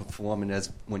playing and performing as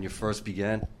when you first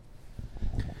began?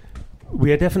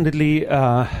 We are definitely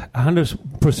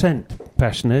 100%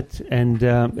 passionate, and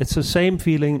it's the same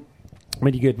feeling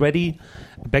when you get ready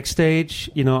backstage.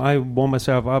 I warm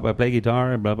myself up, I play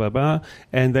guitar and blah blah blah,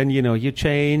 and then you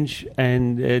change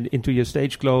and into your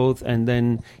stage clothes, and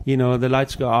then the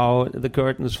lights go out, the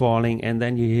curtains falling, and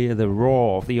then you hear the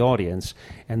roar of the audience,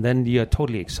 and then you're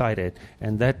totally excited,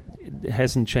 and that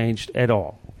hasn't changed at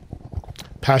all.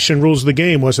 Passion rules the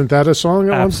game. Wasn't that a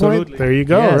song at one point? There you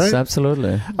go. Yes, right?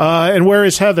 Absolutely. And where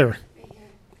is Heather?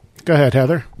 Go ahead,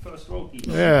 Heather.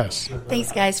 Yes.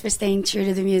 Thanks, guys, for staying true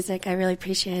to the music. I really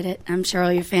appreciate it. I'm sure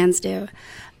all your fans do.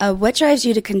 What drives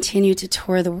you to continue to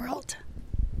tour the world?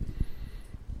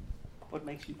 What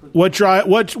makes you?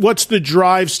 What's the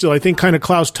drive still? I think kind of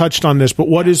Klaus touched on this, but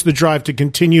what is the drive to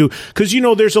continue? Because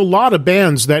there's a lot of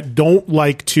bands that don't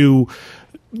like to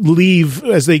leave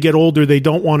as they get older. They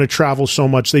don't want to travel so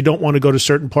much. They don't want to go to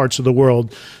certain parts of the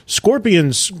world.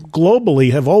 Scorpions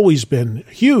globally have always been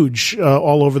huge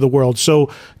all over the world. So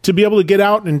to be able to get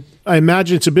out, and I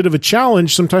imagine it's a bit of a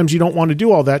challenge. Sometimes you don't want to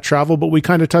do all that travel, but we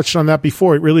kind of touched on that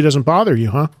before. It really doesn't bother you,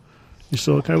 huh? You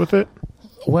still okay with it?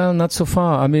 Well, not so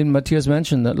far. I mean, Matthias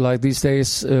mentioned that these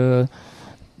days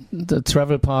the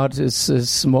travel part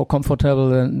is more comfortable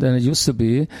than it used to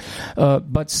be.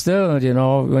 But still,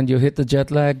 when you hit the jet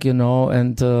lag, and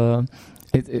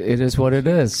it is what it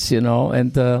is,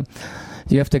 and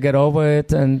you have to get over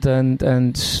it and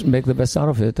make the best out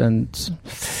of it. And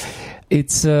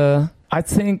it's I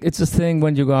think it's a thing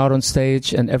when you go out on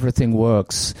stage and everything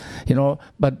works,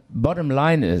 but bottom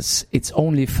line is, it's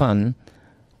only fun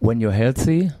when you're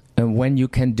healthy and when you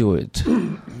can do it.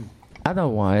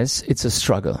 Otherwise, it's a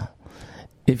struggle.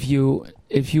 If you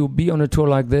be on a tour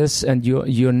like this and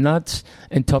you're not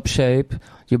in top shape,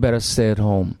 you better stay at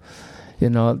home.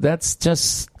 That's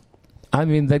just. I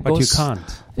mean, that but goes. But you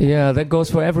can't. Yeah, that goes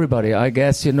for everybody. I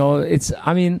guess it's.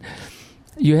 I mean,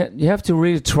 you have to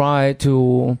really try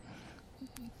to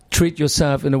treat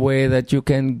yourself in a way that you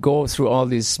can go through all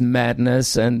this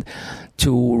madness and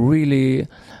to really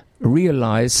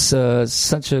realize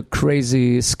such a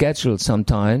crazy schedule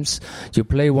sometimes. You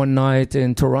play one night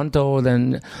in Toronto,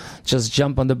 then just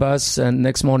jump on the bus, and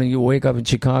next morning you wake up in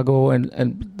Chicago,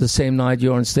 and the same night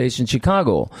you're on stage in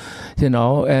Chicago,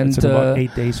 and it's about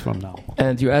 8 days from now.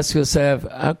 And you ask yourself,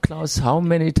 Klaus, how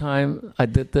many times I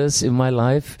did this in my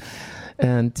life?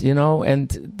 And, and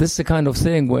this is the kind of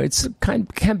thing where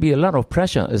can be a lot of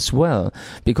pressure as well,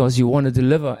 because you want to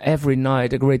deliver every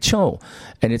night a great show.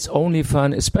 And it's only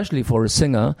fun, especially for a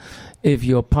singer, if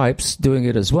your pipe's doing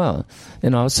it as well.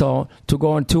 So to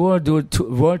go on tour, do a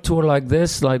world tour like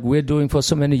this, like we're doing for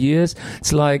so many years,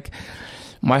 it's like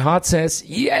my heart says,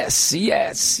 yes,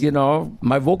 yes.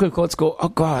 My vocal cords go, oh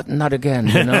God, not again,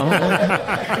 And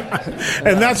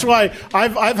that's why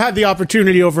I've had the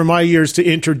opportunity over my years to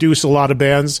introduce a lot of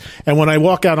bands. And when I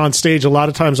walk out on stage, a lot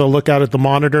of times I'll look out at the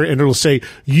monitor and it'll say,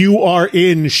 you are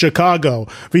in Chicago.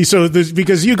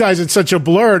 Because you guys, it's such a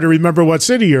blur to remember what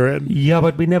city you're in. Yeah,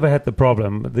 but we never had the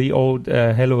problem. The old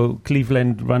Hello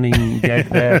Cleveland running gag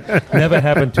there never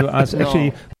happened to us. No.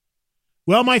 Actually,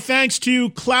 well, my thanks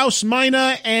to Klaus Meine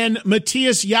and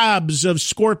Matthias Jabs of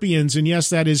Scorpions. And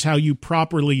yes, that is how you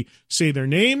properly say their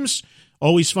names.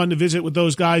 Always fun to visit with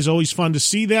those guys. Always fun to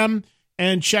see them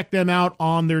and check them out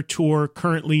on their tour,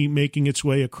 currently making its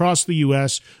way across the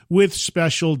U.S. with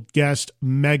special guest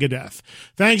Megadeth.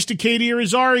 Thanks to Katie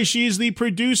Irizarry. She's the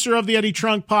producer of the Eddie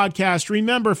Trunk Podcast.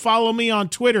 Remember, follow me on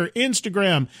Twitter,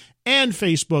 Instagram, and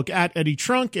Facebook at Eddie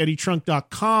Trunk.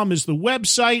 EddieTrunk.com is the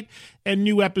website, and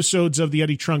new episodes of the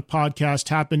Eddie Trunk Podcast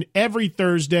happen every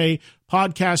Thursday.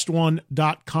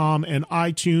 Podcast1.com and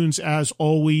iTunes, as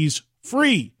always,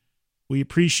 free. We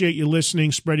appreciate you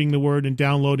listening, spreading the word, and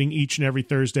downloading each and every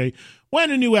Thursday.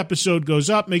 When a new episode goes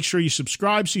up, make sure you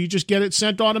subscribe so you just get it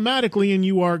sent automatically and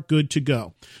you are good to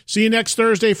go. See you next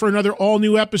Thursday for another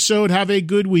all-new episode. Have a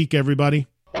good week, everybody.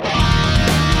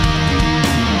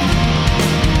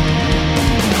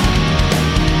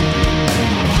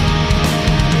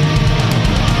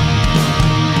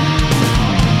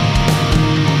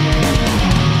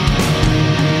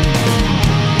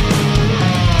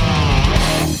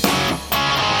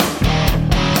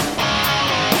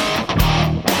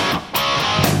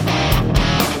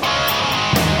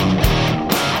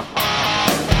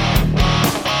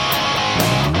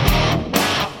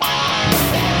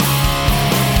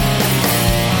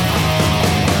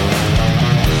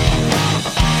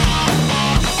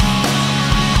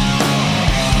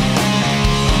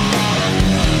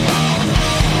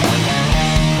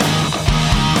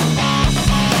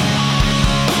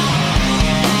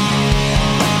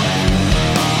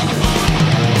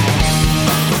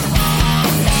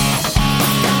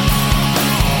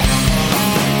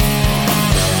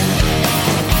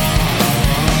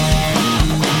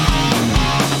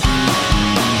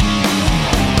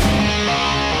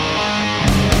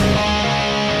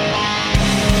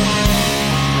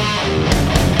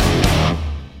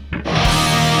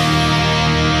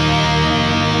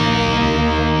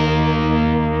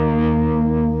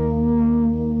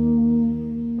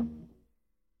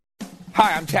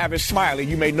 Hi, I'm Tavis Smiley.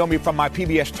 You may know me from my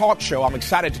PBS talk show. I'm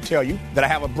excited to tell you that I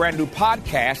have a brand new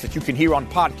podcast that you can hear on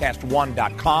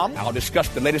podcast1.com. I'll discuss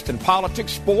the latest in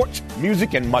politics, sports,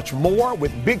 music, and much more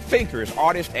with big thinkers,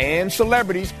 artists, and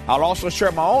celebrities. I'll also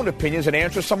share my own opinions and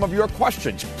answer some of your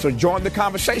questions. So join the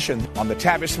conversation on the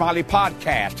Tavis Smiley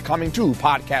podcast, coming to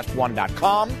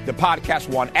podcast1.com, the Podcast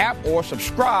One app, or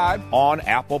subscribe on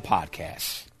Apple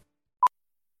Podcasts.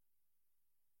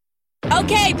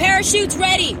 Okay, parachutes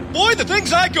ready. Boy, the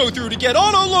things I go through to get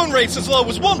auto loan rates as low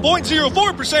as 1.04%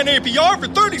 APR for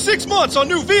 36 months on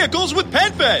new vehicles with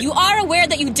PenFed. You are aware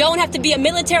that you don't have to be a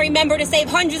military member to save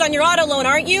hundreds on your auto loan,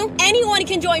 aren't you? Anyone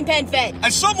can join PenFed.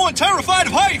 As someone terrified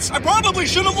of heights, I probably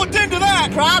should have looked into that.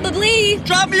 Probably.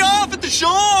 Drop me off at the shore.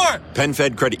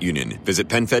 PenFed Credit Union. Visit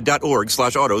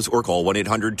PenFed.org/autos or call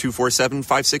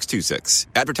 1-800-247-5626.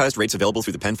 Advertised rates available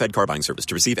through the PenFed car buying service.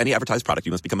 To receive any advertised product,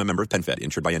 you must become a member of PenFed,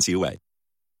 insured by NCUA.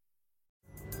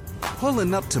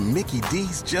 Pulling up to Mickey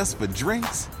D's just for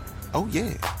drinks? Oh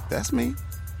yeah, that's me.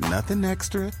 Nothing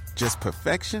extra, just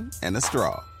perfection and a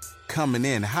straw. Coming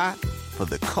in hot for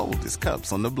the coldest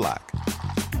cups on the block.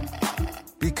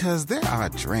 Because there are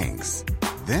drinks.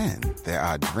 Then there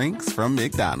are drinks from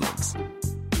McDonald's.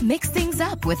 Mix things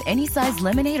up with any size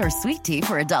lemonade or sweet tea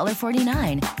for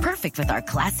 $1.49. Perfect with our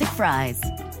classic fries.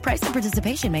 Price and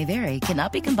participation may vary.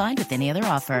 Cannot be combined with any other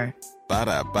offer.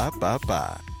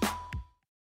 Ba-da-ba-ba-ba.